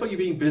 Well, we talked about you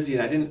being busy,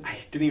 and I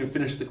didn't even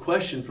finish the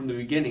question from the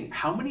beginning.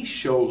 How many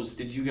shows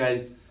did you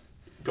guys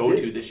go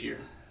to this year?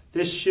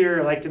 This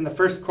year, like in the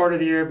first quarter of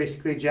the year,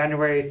 basically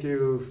January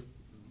through,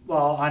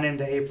 on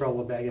into April a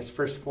little bit, I guess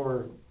first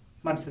 4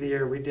 months of the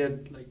year, we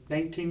did like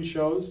 19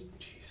 shows.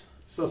 Jeez.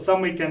 So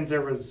some weekends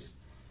there was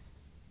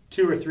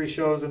 2 or 3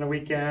 shows in a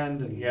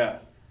weekend. And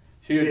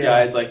so you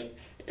guys like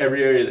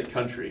every area of the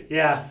country.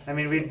 Yeah. I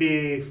mean,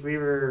 we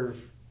were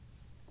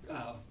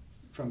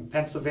from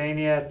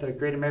Pennsylvania at the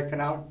Great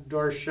American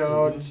Outdoor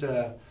Show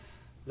to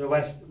the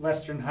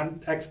Western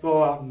Hunt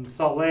Expo out in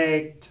Salt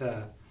Lake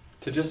to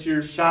just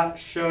your SHOT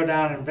Show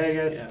down in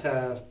Vegas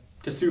to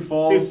Sioux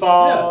Falls.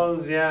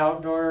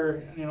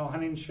 Outdoor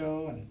hunting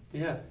show and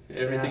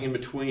everything in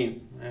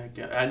between.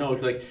 I know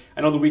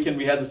the weekend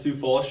we had the Sioux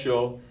Falls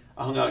show.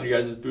 I hung out in your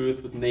guys'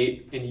 booth with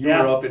Nate, and you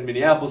were up in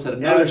Minneapolis at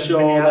another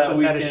show that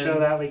weekend. Had a show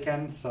that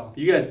weekend, so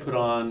you guys put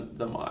on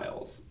the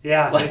miles.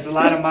 Yeah, there's a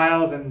lot of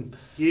miles, and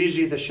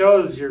usually the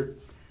shows you're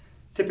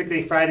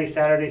typically Friday,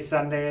 Saturday,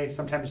 Sunday,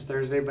 sometimes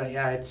Thursday, but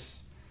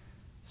it's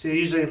so you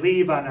usually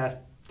leave on a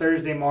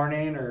Thursday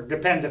morning, or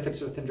depends if it's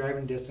within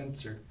driving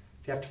distance, or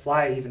if you have to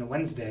fly even a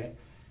Wednesday,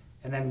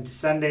 and then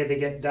Sunday they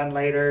get done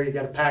later. You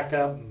got to pack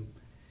up and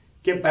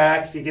get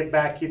back, so you get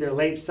back either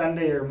late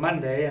Sunday or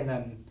Monday, and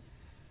then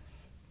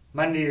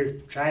Monday you're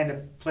trying to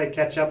play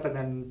catch up, and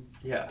then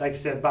like I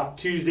said, about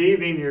Tuesday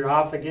evening you're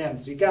off again.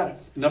 So you got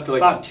enough to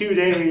about 2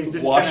 days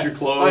just wash your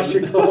clothes,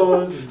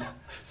 and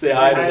say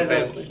hi to the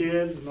family,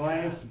 kids and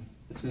wife.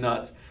 It's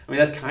nuts. I mean,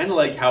 that's kind of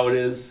like how it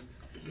is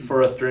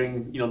for us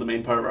during the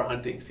main part of our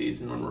hunting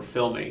season when we're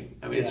filming.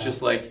 I mean, it's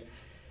just like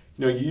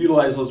you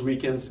utilize those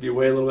weekends to be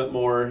away a little bit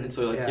more, and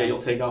so you'll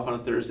take off on a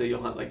Thursday,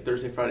 you'll hunt like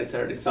Thursday, Friday,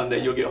 Saturday,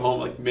 Sunday. You'll get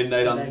home like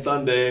midnight on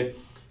Sunday.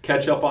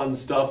 Catch up on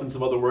stuff and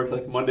some other work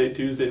like Monday,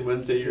 Tuesday, and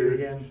Wednesday.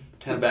 You're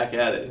kind of back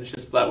at it, and it's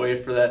just that way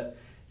for that.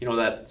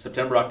 That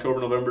September, October,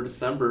 November,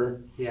 December.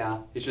 Yeah,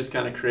 it's just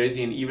kind of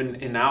crazy,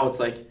 and now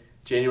it's like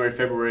January,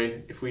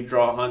 February. If we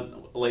draw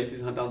a late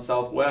season hunt down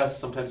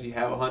Southwest, sometimes you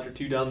have a hunt or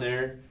two down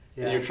there,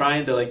 and you're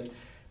trying to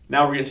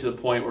Now we're getting to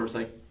the point where it's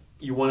like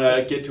you want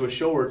to get to a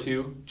show or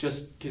two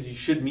just because you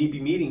should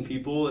be meeting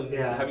people and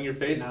having your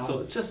face. So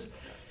it's just.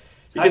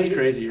 It gets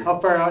crazier. How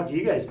far out do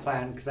you guys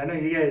plan? Because I know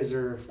you guys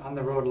are on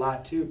the road a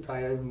lot too,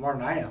 probably even more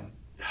than I am,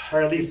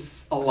 or at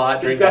least a lot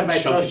just during that my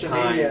chunk social of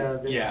time.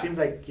 Media. It seems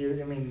like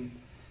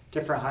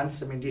different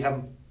hunts. I mean, do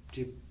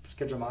you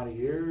schedule them out a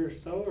year or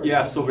so?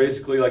 Or so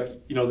basically,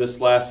 this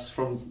lasts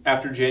from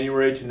after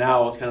January to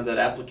now is kind of that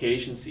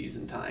application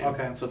season time.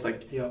 Okay. So it's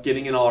like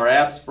getting in all our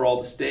apps for all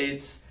the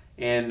states,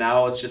 and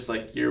now it's just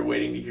like you're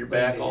waiting to hear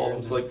back all of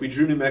them. So we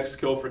drew New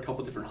Mexico for a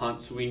couple different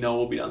hunts, so we know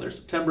we'll be down there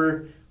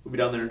September. We'll be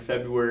down there in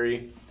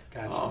February.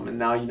 Gotcha. And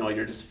now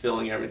you're just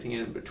filling everything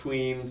in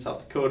between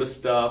South Dakota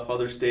stuff,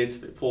 other states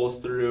if it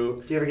pulls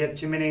through. Do you ever get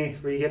too many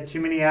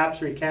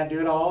apps where you can't do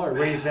it all, or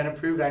where you've been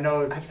approved? I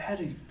know I've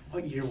had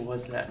what year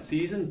was that?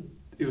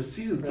 It was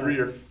season 3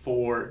 or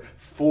 4.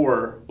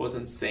 4 was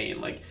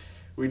insane.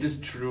 We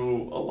just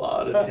drew a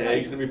lot of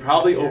tags, and we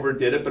probably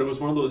overdid it, but it was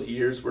one of those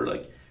years where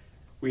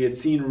we had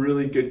seen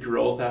really good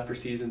growth after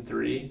season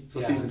 3. So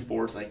season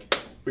 4 is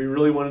we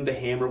really wanted to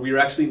hammer. We were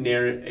actually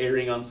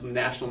airing on some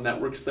national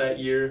networks that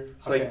year.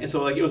 So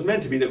it was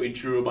meant to be that we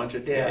drew a bunch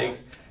of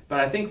tags. But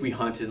I think we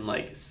hunted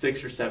in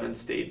 6 or 7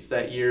 states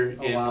that year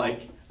in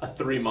a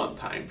 3-month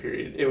time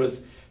period. It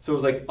was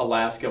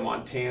Alaska,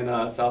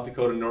 Montana, South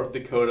Dakota, North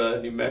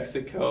Dakota, New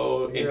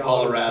Mexico, in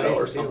Colorado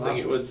or something.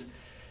 It was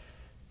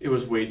It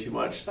was way too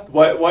much.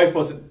 Wife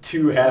wasn't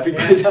too happy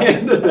by the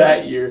end of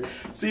that year.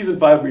 Season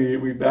 5,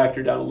 we backed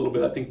her down a little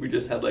bit. I think we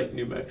just had like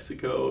New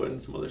Mexico and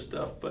some other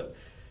stuff, but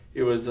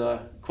it was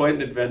quite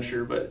an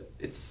adventure. But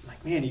it's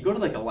like, man, you go to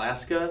like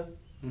Alaska,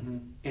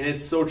 and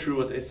it's so true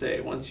what they say.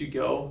 Once you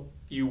go,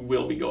 you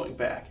will be going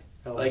back.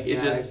 Like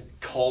it just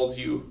calls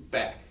you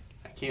back.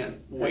 I can't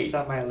wait.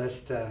 That's on my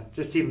list.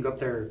 Just even go up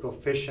there, go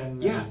fishing.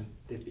 Yeah.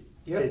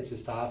 It's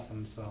just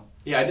awesome. So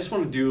yeah, I just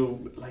want to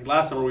do like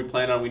last summer we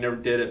planned on. We never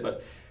did it,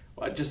 but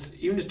just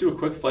do a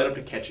quick flight up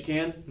to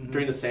Ketchikan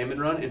during the salmon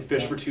run and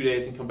fish for 2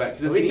 days and come back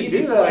because it's an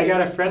easy flight. I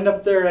got a friend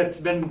up there that's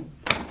been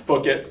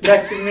book it.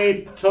 Texting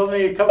me, told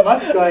me a couple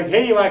months ago, like,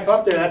 hey, you want to come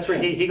up there? That's where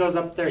he goes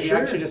up there. He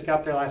actually just got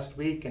up there last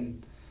week,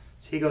 and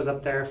so he goes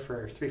up there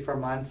for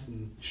 3-4 months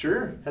and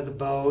has a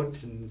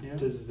boat and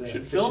does the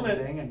should film it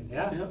thing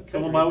and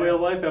film a My Way of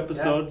Life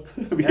episode.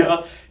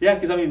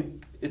 Because I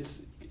mean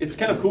it's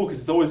kind of cool because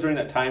it's always during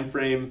that time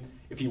frame.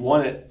 If you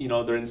want it,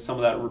 during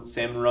some of that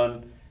salmon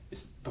run.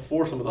 It's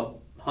before some of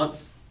the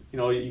hunts. You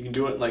can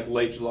do it in like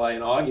late July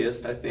and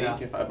August, I think,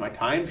 if I have my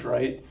times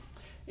right.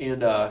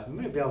 And we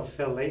might be able to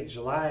fill late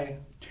July.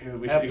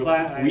 Dude, we should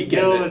go weekend.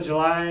 Middle of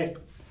July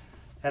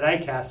at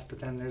ICAST, but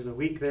then there's a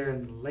week there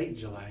in late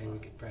July. We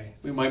could probably.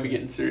 We might be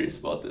getting serious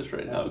about this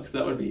right now because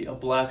that would be a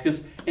blast.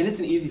 And it's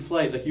an easy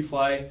flight. Like you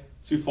fly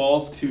Sioux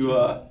Falls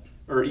to,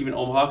 or even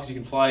Omaha, because you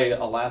can fly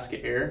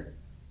Alaska Air.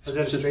 Is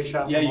that a straight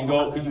shot? Yeah, you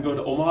can go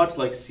to Omaha to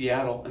like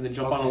Seattle, and then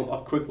jump on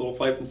a quick little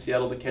flight from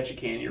Seattle to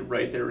Ketchikan. You're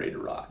right there, ready to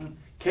rock.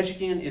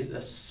 Ketchikan is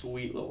a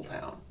sweet little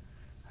town.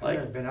 I've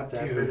never been up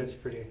there. Dude, I've heard it's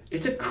pretty.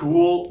 It's a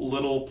cool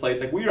little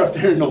place. Like we were up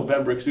there in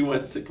November because we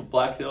went to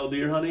blacktail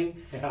deer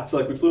hunting. Yeah. So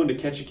like we flew into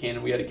Ketchikan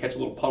and we had to catch a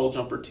little puddle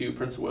jumper to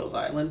Prince of Wales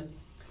Island,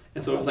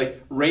 and so it was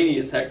like rainy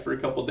as heck for a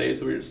couple of days.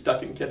 So we were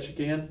stuck in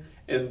Ketchikan,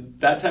 and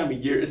that time of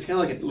year it's kind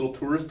of like a little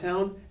tourist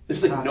town.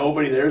 There's like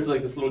nobody there. It's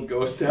like this little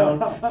ghost town.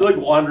 So like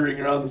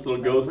wandering around this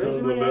little ghost town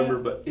in November,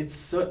 but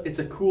it's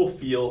a cool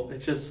feel.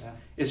 It's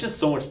just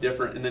so much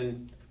different. And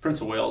then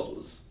Prince of Wales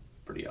was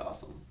pretty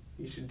awesome.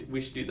 We should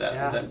do that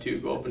sometime too.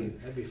 Go up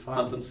and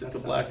hunt some Sitka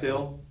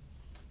blacktail.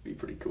 Be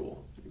pretty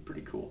cool.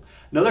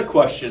 Another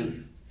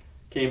question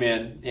came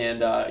in, and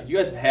you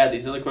guys have had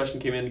these. Another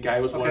question came in. The guy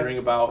was wondering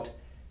about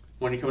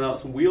when you're coming out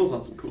with some wheels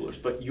on some coolers,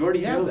 but you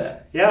already have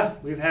that. Yeah,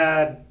 we've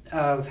had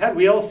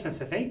wheels since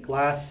I think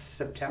last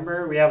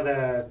September. We have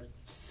the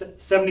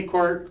 70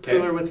 quart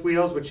cooler with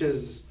wheels, which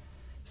is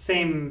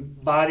same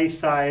body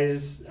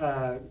size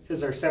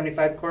as our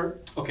 75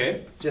 quart.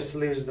 Okay. Just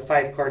leaves the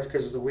 5 quarts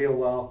because there's a wheel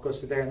well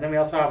goes through there, and then we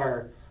also have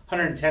our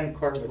 110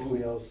 quart with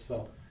wheels.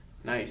 So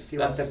nice. If you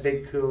want the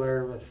big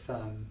cooler with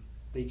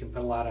that you can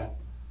put a lot of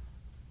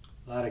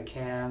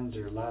cans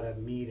or a lot of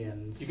meat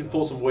in. You can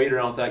pull some weight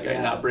around with that guy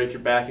and not break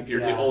your back if you're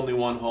the only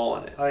one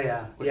hauling it. Oh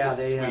yeah,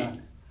 sweet.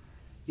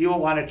 You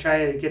won't want to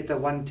try to get the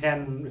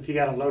 110 if you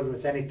got it loaded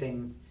with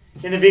anything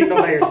in the vehicle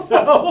by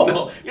yourself.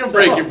 No, you don't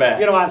break your back.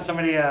 You don't want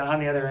somebody on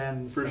the other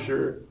end. For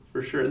sure.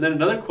 And then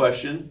another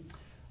question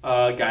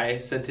a guy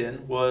sent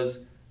in was,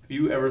 have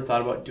you ever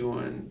thought about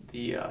doing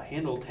the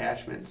handle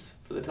attachments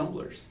for the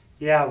tumblers?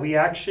 Yeah, we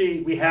had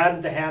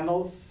the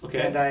handles.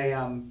 Okay.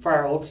 And for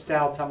our old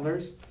style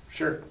tumblers.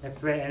 Sure.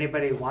 If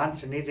anybody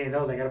wants or needs any of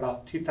those, I got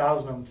about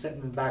 2,000 of them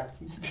sitting in the back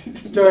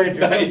storage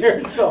right Nice.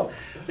 here. So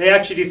they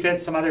actually do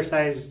fit some other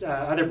size,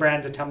 other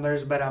brands of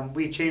tumblers, but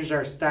we changed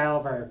our style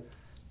of our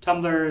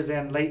tumblers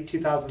in late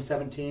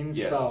 2017.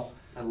 Yes, so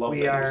I love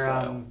we that are, new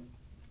style.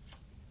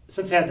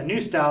 Since they had the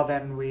new style,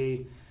 then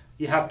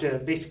you have to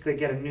basically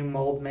get a new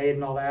mold made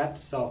and all that.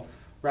 So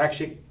we're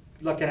actually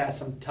looking at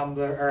some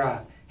tumbler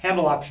or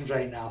handle options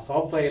right now. So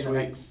hopefully in the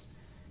next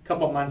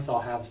couple of months, I'll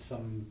have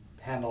some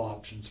handle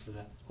options for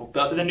the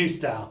new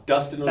style.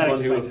 Dustin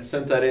was the one who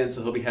sent that in,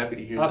 so he'll be happy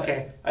to hear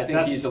that. I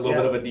think he's a little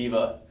bit of a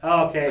diva.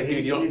 Oh, okay. It's like,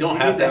 dude, you don't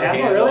have to have a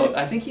handle. Really?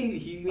 I think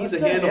he needs a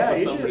handle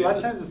for some reason. A lot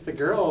of times it's the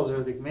girls or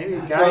maybe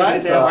guys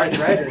if they have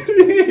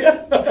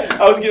arthritis.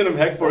 I was giving him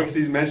heck for it because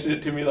he's mentioned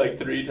it to me like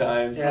 3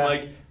 times. Yeah. I'm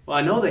like, well,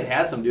 I know they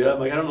had some, dude.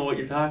 I'm like, I don't know what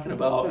you're talking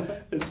about.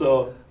 And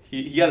so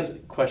he got his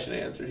question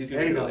answered. He's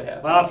going to be really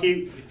happy. Well,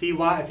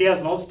 if he has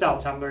an old style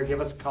tumbler, give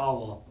us a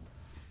call.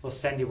 We'll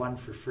send you one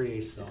for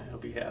free. So he'll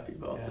be happy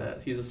about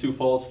that. He's a Sioux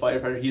Falls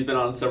firefighter. He's been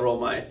on several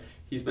of my.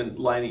 He's been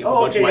lining up a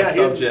bunch of my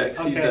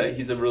subjects.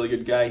 He's a really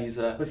good guy.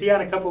 Was he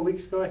on a couple of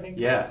weeks ago? I think.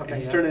 Yeah, and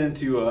he's turning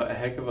into a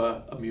heck of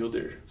a mule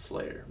deer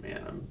slayer.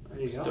 Man,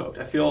 I'm stoked.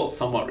 I feel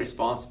somewhat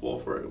responsible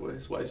for it.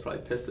 His wife's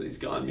probably pissed that he's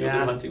gone mule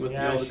deer hunting with me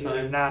all the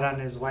time. Not on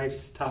his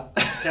wife's top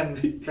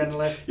 10 friend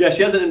list. Yeah,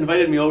 she hasn't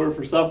invited me over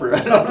for supper. I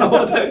don't know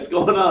what the heck's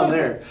going on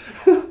there.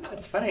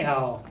 That's funny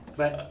how.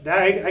 But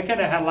I kind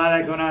of had a lot of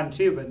that going on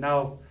too. But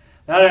now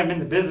that I'm in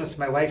the business,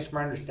 my wife's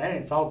more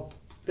understanding. It's all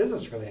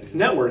business related. It's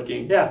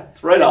networking. Yeah.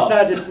 It's write-offs.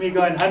 It's not just me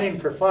going hunting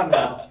for fun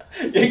now.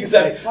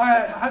 Exactly.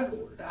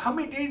 Like, how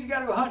many days you got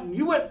to go hunting?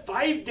 You went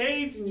 5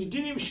 days and you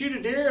didn't even shoot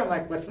a deer? I'm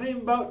like, what's the name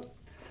about?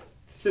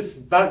 It's just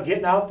about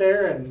getting out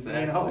there and,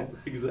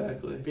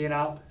 being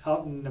out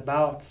and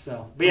about.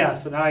 So, but yeah,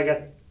 so now I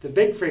got the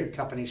Big Frig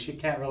company. She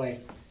can't really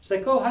She's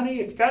like, oh,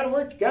 honey, if you got to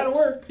work, you got to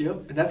work.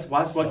 Yep, and that's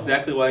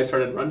exactly why I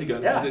started Run to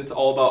Gun, because it's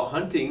all about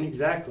hunting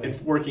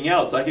and working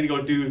out. So I can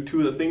go do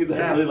two of the things that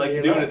I really like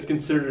to do, and it's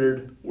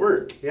considered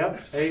work.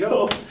 Yep, there you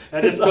go.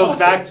 That just goes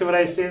back to what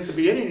I said at the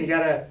beginning. You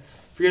got to,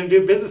 if you're going to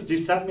do business, do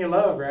something you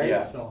love, right?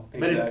 Yeah, so,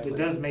 exactly. But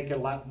it does make it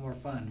a lot more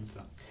fun.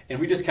 So. And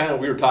we just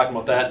we were talking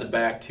about that in the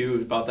back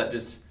too, about that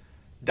just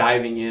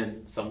diving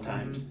in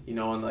sometimes, you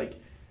know, and like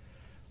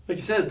you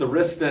said, the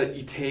risk that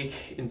you take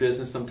in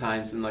business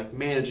sometimes, and like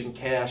managing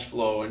cash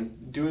flow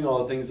and doing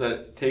all the things that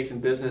it takes in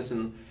business,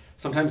 and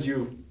sometimes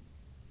you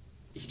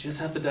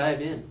just have to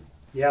dive in.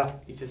 Yeah.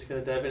 You just got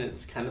to dive in.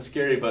 It's kind of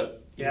scary,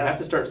 but you have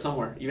to start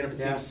somewhere, even if it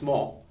seems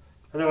small.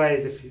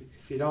 Otherwise, if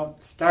you don't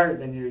start,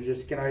 then you're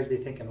just going to always be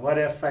thinking, what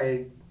if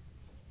I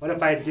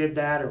did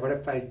that,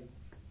 or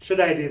should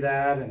I do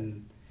that?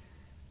 And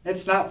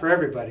it's not for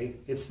everybody.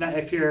 It's not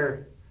if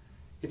you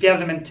have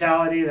the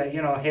mentality that,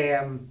 you know, hey,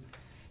 I'm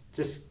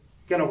just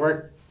going to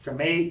work from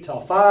 8 till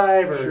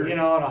 5, or, you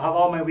know, and I'll have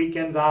all my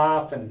weekends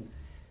off, and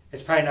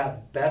it's probably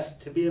not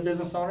best to be a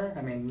business owner.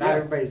 I mean, not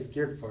everybody's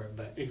geared for it,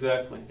 but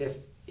exactly.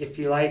 If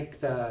you like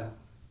the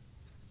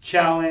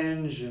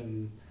challenge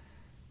and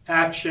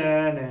action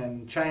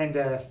and trying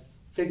to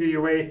figure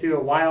your way through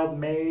a wild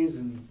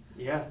maze, and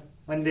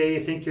one day you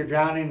think you're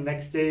drowning, the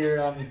next day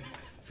you're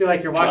feel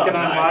like you're walking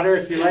on water.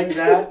 If you like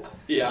that,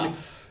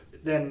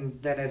 then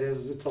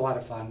it's a lot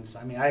of fun. So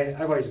I mean, I've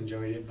always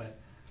enjoyed it, but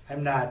I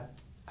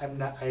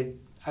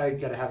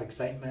gotta have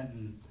excitement,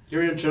 and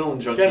you're an adrenaline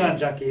junkie. Adrenaline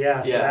junkie,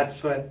 yeah. So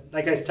that's what,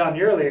 like I was telling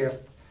you earlier,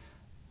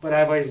 what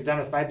I've always done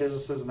with my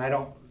businesses, and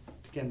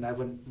I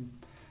wouldn't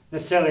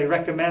necessarily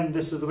recommend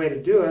this is the way to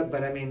do it,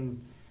 but I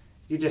mean,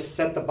 you just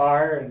set the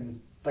bar,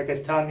 and like I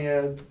was telling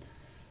you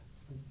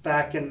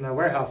back in the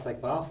warehouse,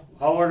 like, well,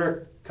 I'll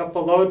order a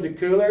couple loads of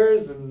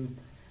coolers, and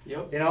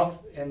you know,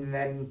 and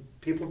then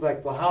people be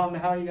like, well, how in the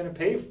hell are you going to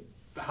pay?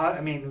 I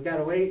mean, we got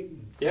to wait.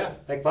 Yeah.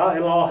 Like, well,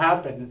 it'll all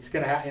happen. It's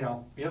going to, you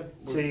know. Yep.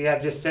 So you got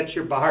to just set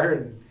your bar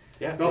and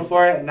go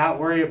for it, and not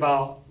worry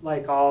about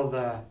like all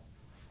the,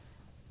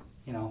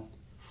 you know,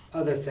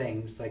 other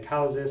things. Like,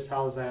 how's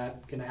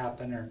that going to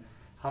happen, or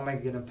how am I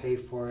going to pay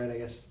for it? I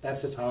guess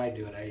that's just how I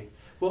do it.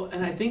 Well,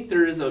 and I think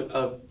there is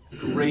a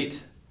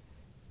great,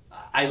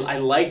 I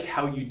like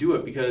how you do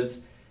it, because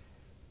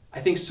I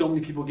think so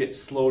many people get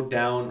slowed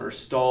down or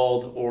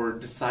stalled or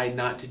decide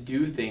not to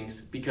do things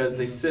because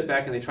they sit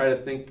back and they try to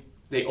think,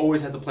 they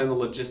always have to plan the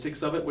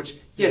logistics of it, which,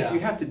 yes,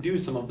 you have to do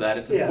some of that.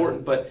 It's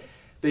important, but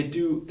they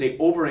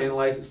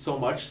overanalyze it so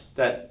much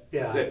that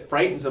it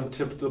frightens them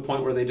to the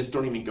point where they just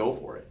don't even go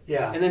for it.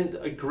 Yeah. And then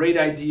a great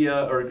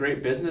idea or a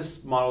great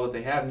business model that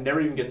they have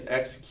never even gets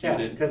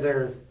executed.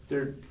 Yeah,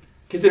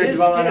 because they're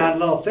dwelling on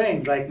little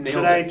things like,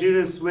 should I do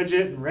this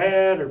widget in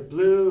red or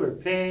blue or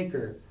pink,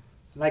 or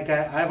like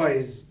I've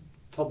always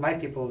told my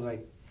people is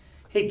like,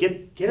 hey,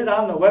 get it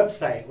on the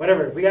website,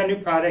 whatever. If we got a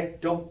new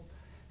product,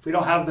 if we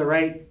don't have the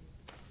right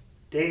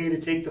day to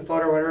take the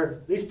photo or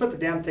whatever, at least put the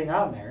damn thing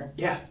on there.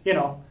 Yeah. You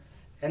know,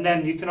 and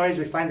then you can always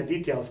refine the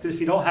details, because if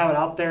you don't have it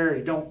out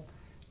there,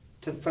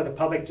 for the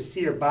public to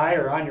see or buy,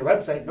 or on your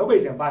website,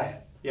 nobody's gonna buy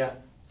it. Yeah.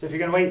 So if you're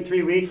gonna wait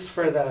 3 weeks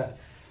for the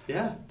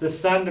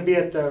sun to be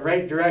at the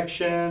right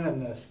direction,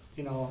 and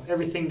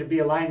everything to be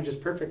aligned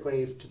just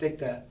perfectly to take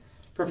that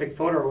perfect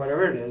photo or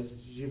whatever it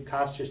is, you've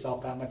cost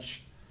yourself that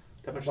much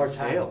more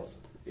sales.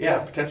 Time. Yeah,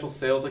 potential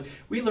sales. Like,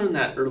 we learned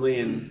that early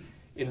in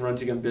Run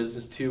to Gun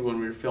business too, when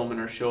we were filming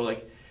our show.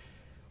 Like,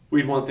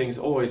 we'd want things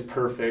always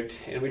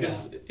perfect, and we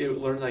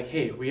learned, like,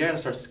 hey, we got to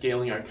start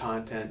scaling our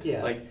content.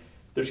 Yeah. Like,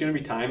 there's going to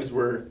be times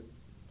where,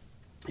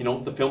 you know,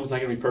 the film's not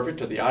going to be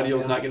perfect, or the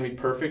audio's not going to be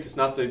perfect. It's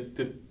not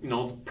the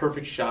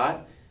perfect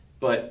shot,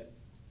 but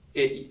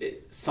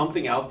it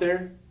something out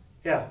there.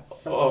 Yeah.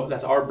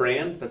 That's our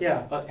brand.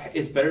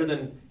 It's better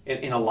than,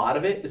 in a lot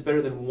of it, is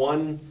better than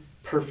one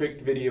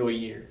perfect video a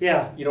year.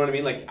 Yeah. You know what I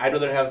mean? Like, I'd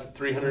rather have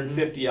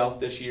 350 out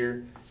this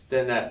year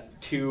than that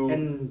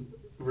two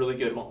really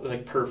good one,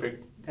 like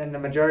perfect. And the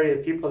majority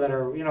of people that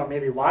are,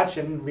 maybe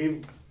watching,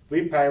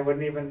 we probably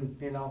wouldn't even,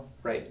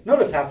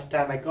 notice half the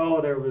time, like,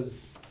 oh, there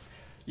was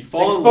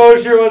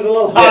exposure was a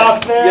little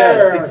off there.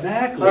 Yes,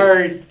 exactly.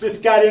 Or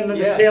just got into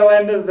the tail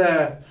end of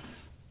the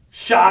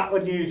shot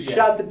when you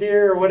shot the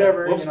deer or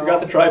whatever. Whoops, forgot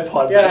the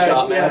tripod in that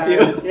shot, Matthew.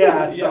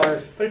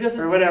 But it doesn't.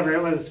 Or whatever.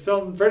 It was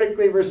filmed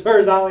vertically versus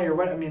horizontally, or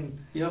what. I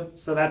mean. Yep.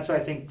 So that's why I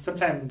think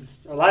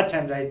a lot of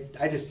times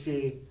I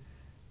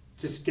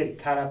just get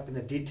caught up in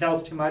the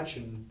details too much,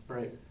 and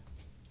no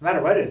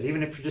matter what it is,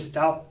 even if you're just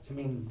out. I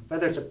mean,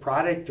 whether it's a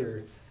product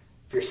or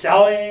if you're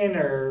selling,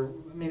 or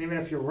even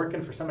if you're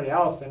working for somebody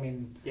else. I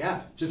mean,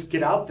 just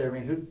get out there. I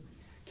mean, who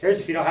cares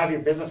if you don't have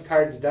your business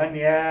cards done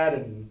yet,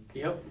 and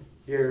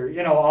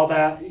you're, all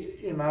that.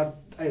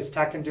 I was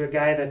talking to a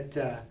guy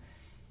that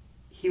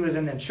he was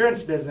in the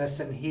insurance business,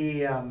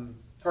 and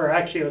or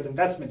actually it was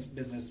investments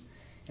business,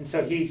 and so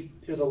it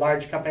was a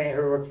large company he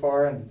worked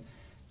for and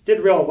did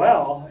real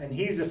well, and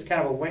he's just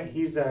kind of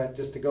he's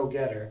just a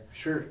go-getter.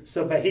 Sure.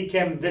 So, but he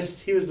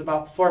was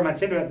about 4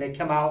 months into it,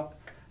 and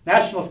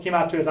Nationals came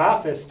out to his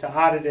office to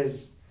audit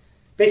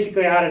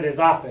basically out at his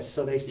office.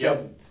 So they said, Yep.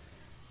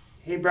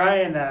 "Hey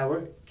Brian,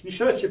 can you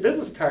show us your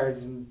business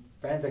cards?" And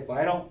Brian's like, "Well,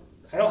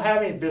 I don't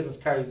have any business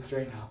cards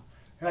right now."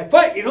 They're like,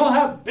 "What? You don't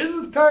have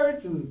business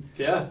cards?" And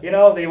Yeah.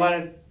 they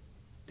wanted,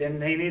 then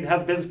they need to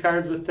have business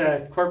cards with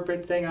the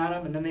corporate thing on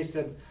them. And then they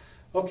said,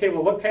 "Okay,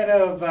 well, what kind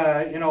of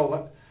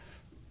what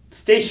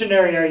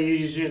stationery are you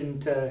using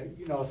to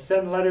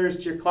send letters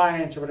to your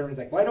clients or whatever?" He's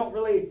like, "Well, I don't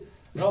really."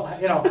 No,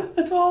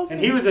 That's awesome.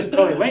 And he was just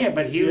totally winging it,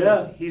 but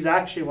Yeah. he's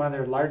actually one of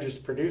their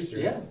largest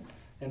producers. Yeah.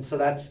 And so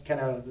that's kind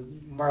of the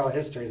moral of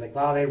history. He's like,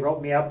 "Well, they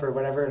wrote me up or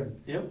whatever,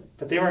 Yep.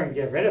 but they weren't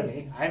gonna get rid of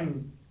me.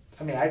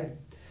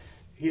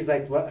 He's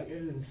like, "Well,"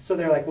 so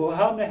they're like, "Well,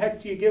 how in the heck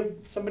do you give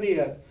somebody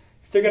if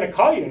they're gonna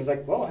call you?" And he's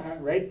like, "Well,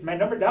 write my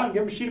number down,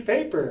 give them a sheet of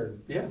paper,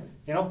 Yeah.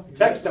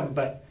 text them."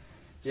 But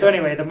so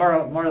anyway, the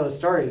moral of the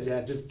story is,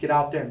 just get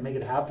out there and make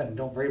it happen, and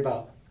don't worry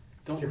about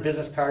if your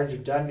business cards are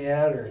done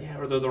yet, or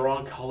or they're the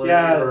wrong color.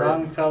 the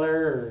wrong color,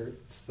 or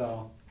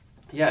so.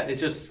 Yeah, it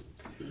just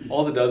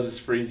all it does is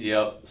freeze you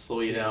up, slow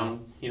you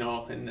down,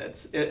 and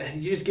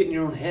you just get in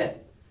your own head.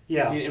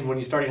 Yeah. And when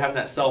you start having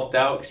that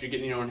self-doubt because you're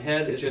getting in your own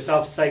head, Get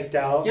yourself psyched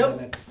out. Yep.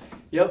 And it's,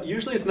 Yep.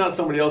 Usually it's not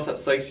somebody else that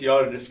psychs you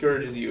out or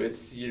discourages you.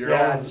 It's your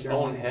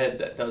own head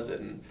that does it.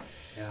 And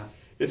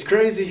it's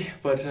crazy,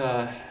 but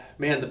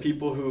man, the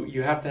people who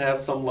you have to have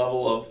some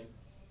level of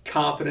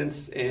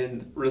confidence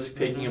and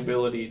risk-taking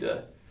ability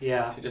to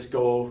just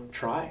go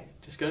try.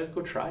 Just gotta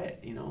go try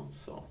it,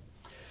 So,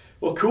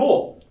 well,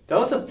 cool. That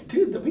was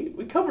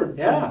we covered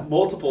some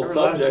multiple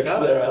subjects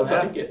there.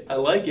 I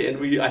like it,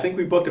 and I think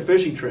we booked a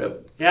fishing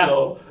trip. Yeah,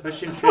 so.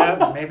 fishing trip,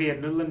 maybe a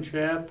noodling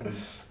trip, and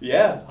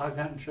hog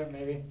hunting trip,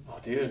 maybe. Oh,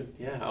 dude,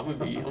 I'm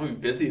gonna be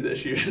busy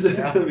this year. So it's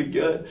gonna be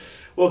good.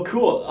 Well,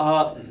 cool.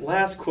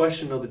 Last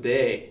question of the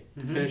day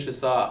to finish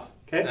this off.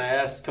 Okay. And I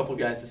asked a couple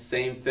guys the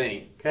same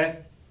thing. Okay.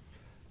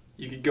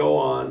 You could go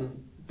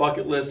on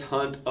bucket list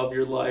hunt of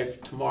your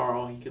life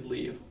tomorrow. You could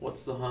leave.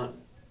 What's the hunt?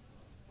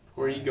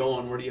 Where are you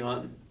going? Where are you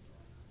hunting?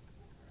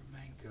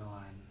 Where am I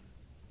going?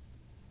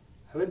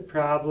 I would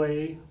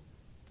probably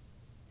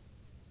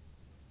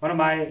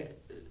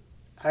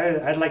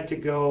I'd like to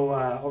go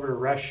over to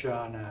Russia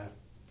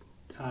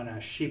on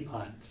a sheep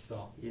hunt.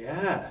 So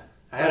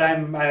but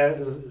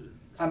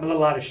I'm a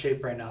little out of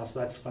shape right now, so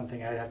that's one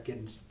thing. I'd have to get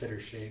in better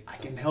shape. So. I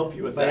can help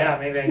you with but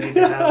that. Yeah, maybe I need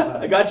to have.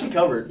 I got you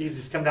covered. You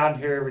just come down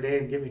here every day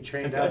and get me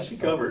trained up. I got you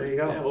covered. There you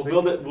go. Yeah,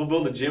 we'll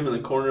build a gym in the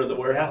corner of the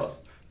warehouse.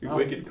 Be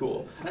wicked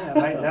cool. Yeah,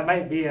 that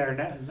might be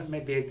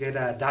a good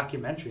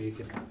documentary. You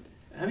could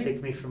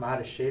take me from out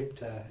of shape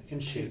to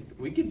in shape.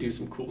 We could do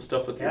some cool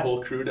stuff with your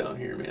whole crew down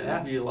here, man.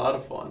 That'd be a lot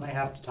of fun. I might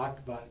have to talk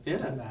about it.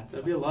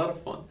 That'd be a lot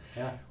of fun.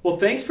 Yeah. Well,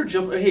 thanks for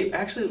jumping. Hey,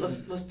 actually, let's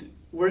do.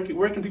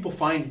 Where can people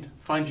find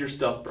your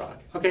stuff,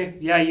 Brock? Okay,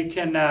 you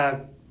can.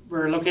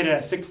 We're located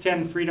at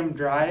 610 Freedom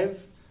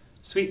Drive,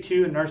 Suite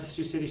 2 in North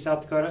Sioux City,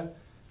 South Dakota.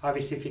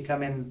 Obviously, if you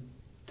come in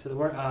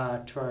to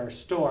our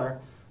store,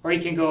 or you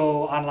can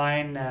go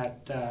online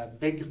at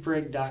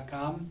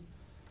bigfrig.com,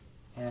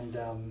 and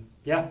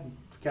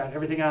we've got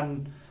everything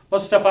on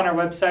most stuff on our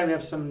website. We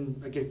have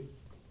some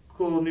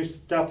cool new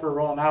stuff we're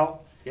rolling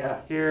out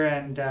here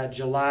in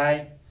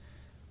July.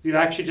 We've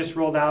actually just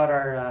rolled out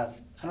our.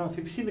 I don't know if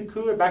you've seen the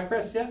cooler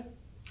backrest yet.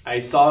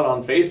 I saw it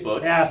on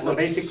Facebook. Yeah, so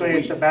basically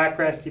it's a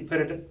backrest. You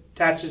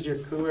attaches your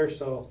cooler,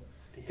 so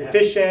you're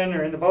fishing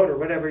or in the boat or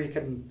whatever, you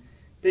can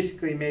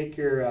basically make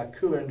your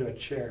cooler into a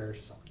chair or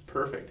something.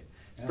 Perfect.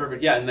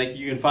 Perfect. Yeah, and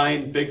you can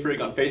find Big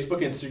Frig on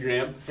Facebook,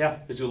 Instagram. Yeah.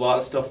 There's a lot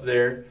of stuff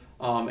there.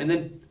 And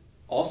then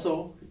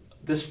also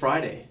this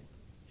Friday,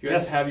 you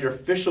guys have your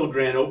official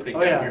grand opening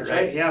down here,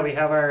 right? Yeah, we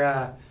have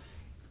our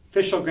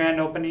official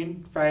grand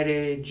opening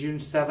Friday, June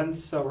 7th.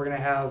 So we're going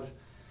to have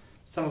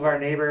some of our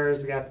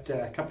neighbors. We got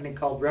a company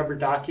called Rubber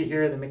Docky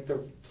here. They make the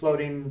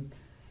floating,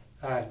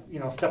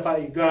 stuff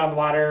out you go out on the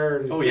water.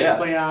 Or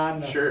play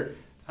on. Sure.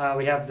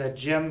 We have the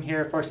gym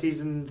here, Four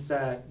Seasons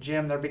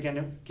Gym. They're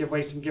beginning to give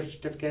away some gift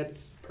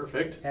certificates.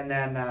 Perfect. And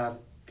then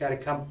got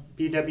a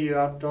BW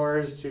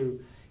Outdoors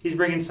he's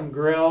bringing some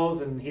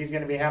grills, and he's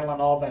going to be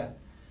handling all the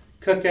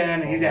cooking.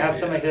 And he's going to have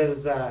some of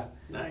his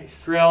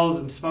grills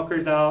and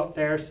smokers out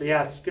there. So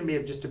it's going to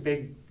be just a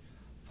big,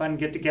 fun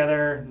get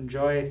together.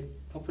 Enjoy.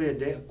 Hopefully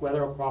the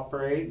weather will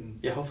cooperate.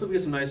 And hopefully we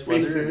get some nice free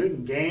weather. food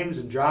and games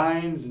and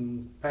drawings,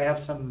 and probably have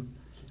some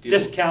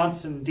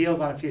discounts and deals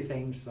on a few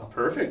things. So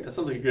perfect. That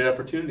sounds like a great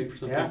opportunity for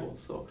some people.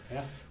 So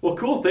well,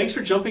 cool. Thanks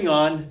for jumping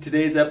on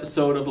today's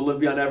episode of the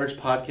Live Beyond Average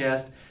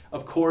podcast.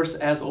 Of course,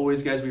 as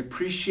always, guys, we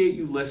appreciate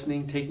you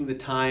listening, taking the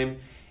time.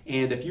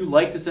 And if you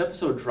like this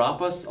episode,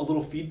 drop us a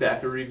little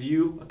feedback, a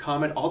review, a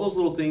comment. All those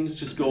little things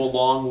just go a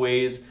long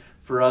ways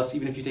for us.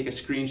 Even if you take a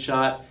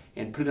screenshot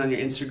and put it on your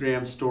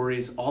Instagram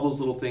stories, all those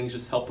little things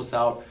just help us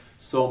out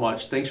so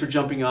much. Thanks for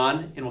jumping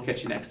on, and we'll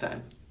catch you next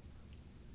time.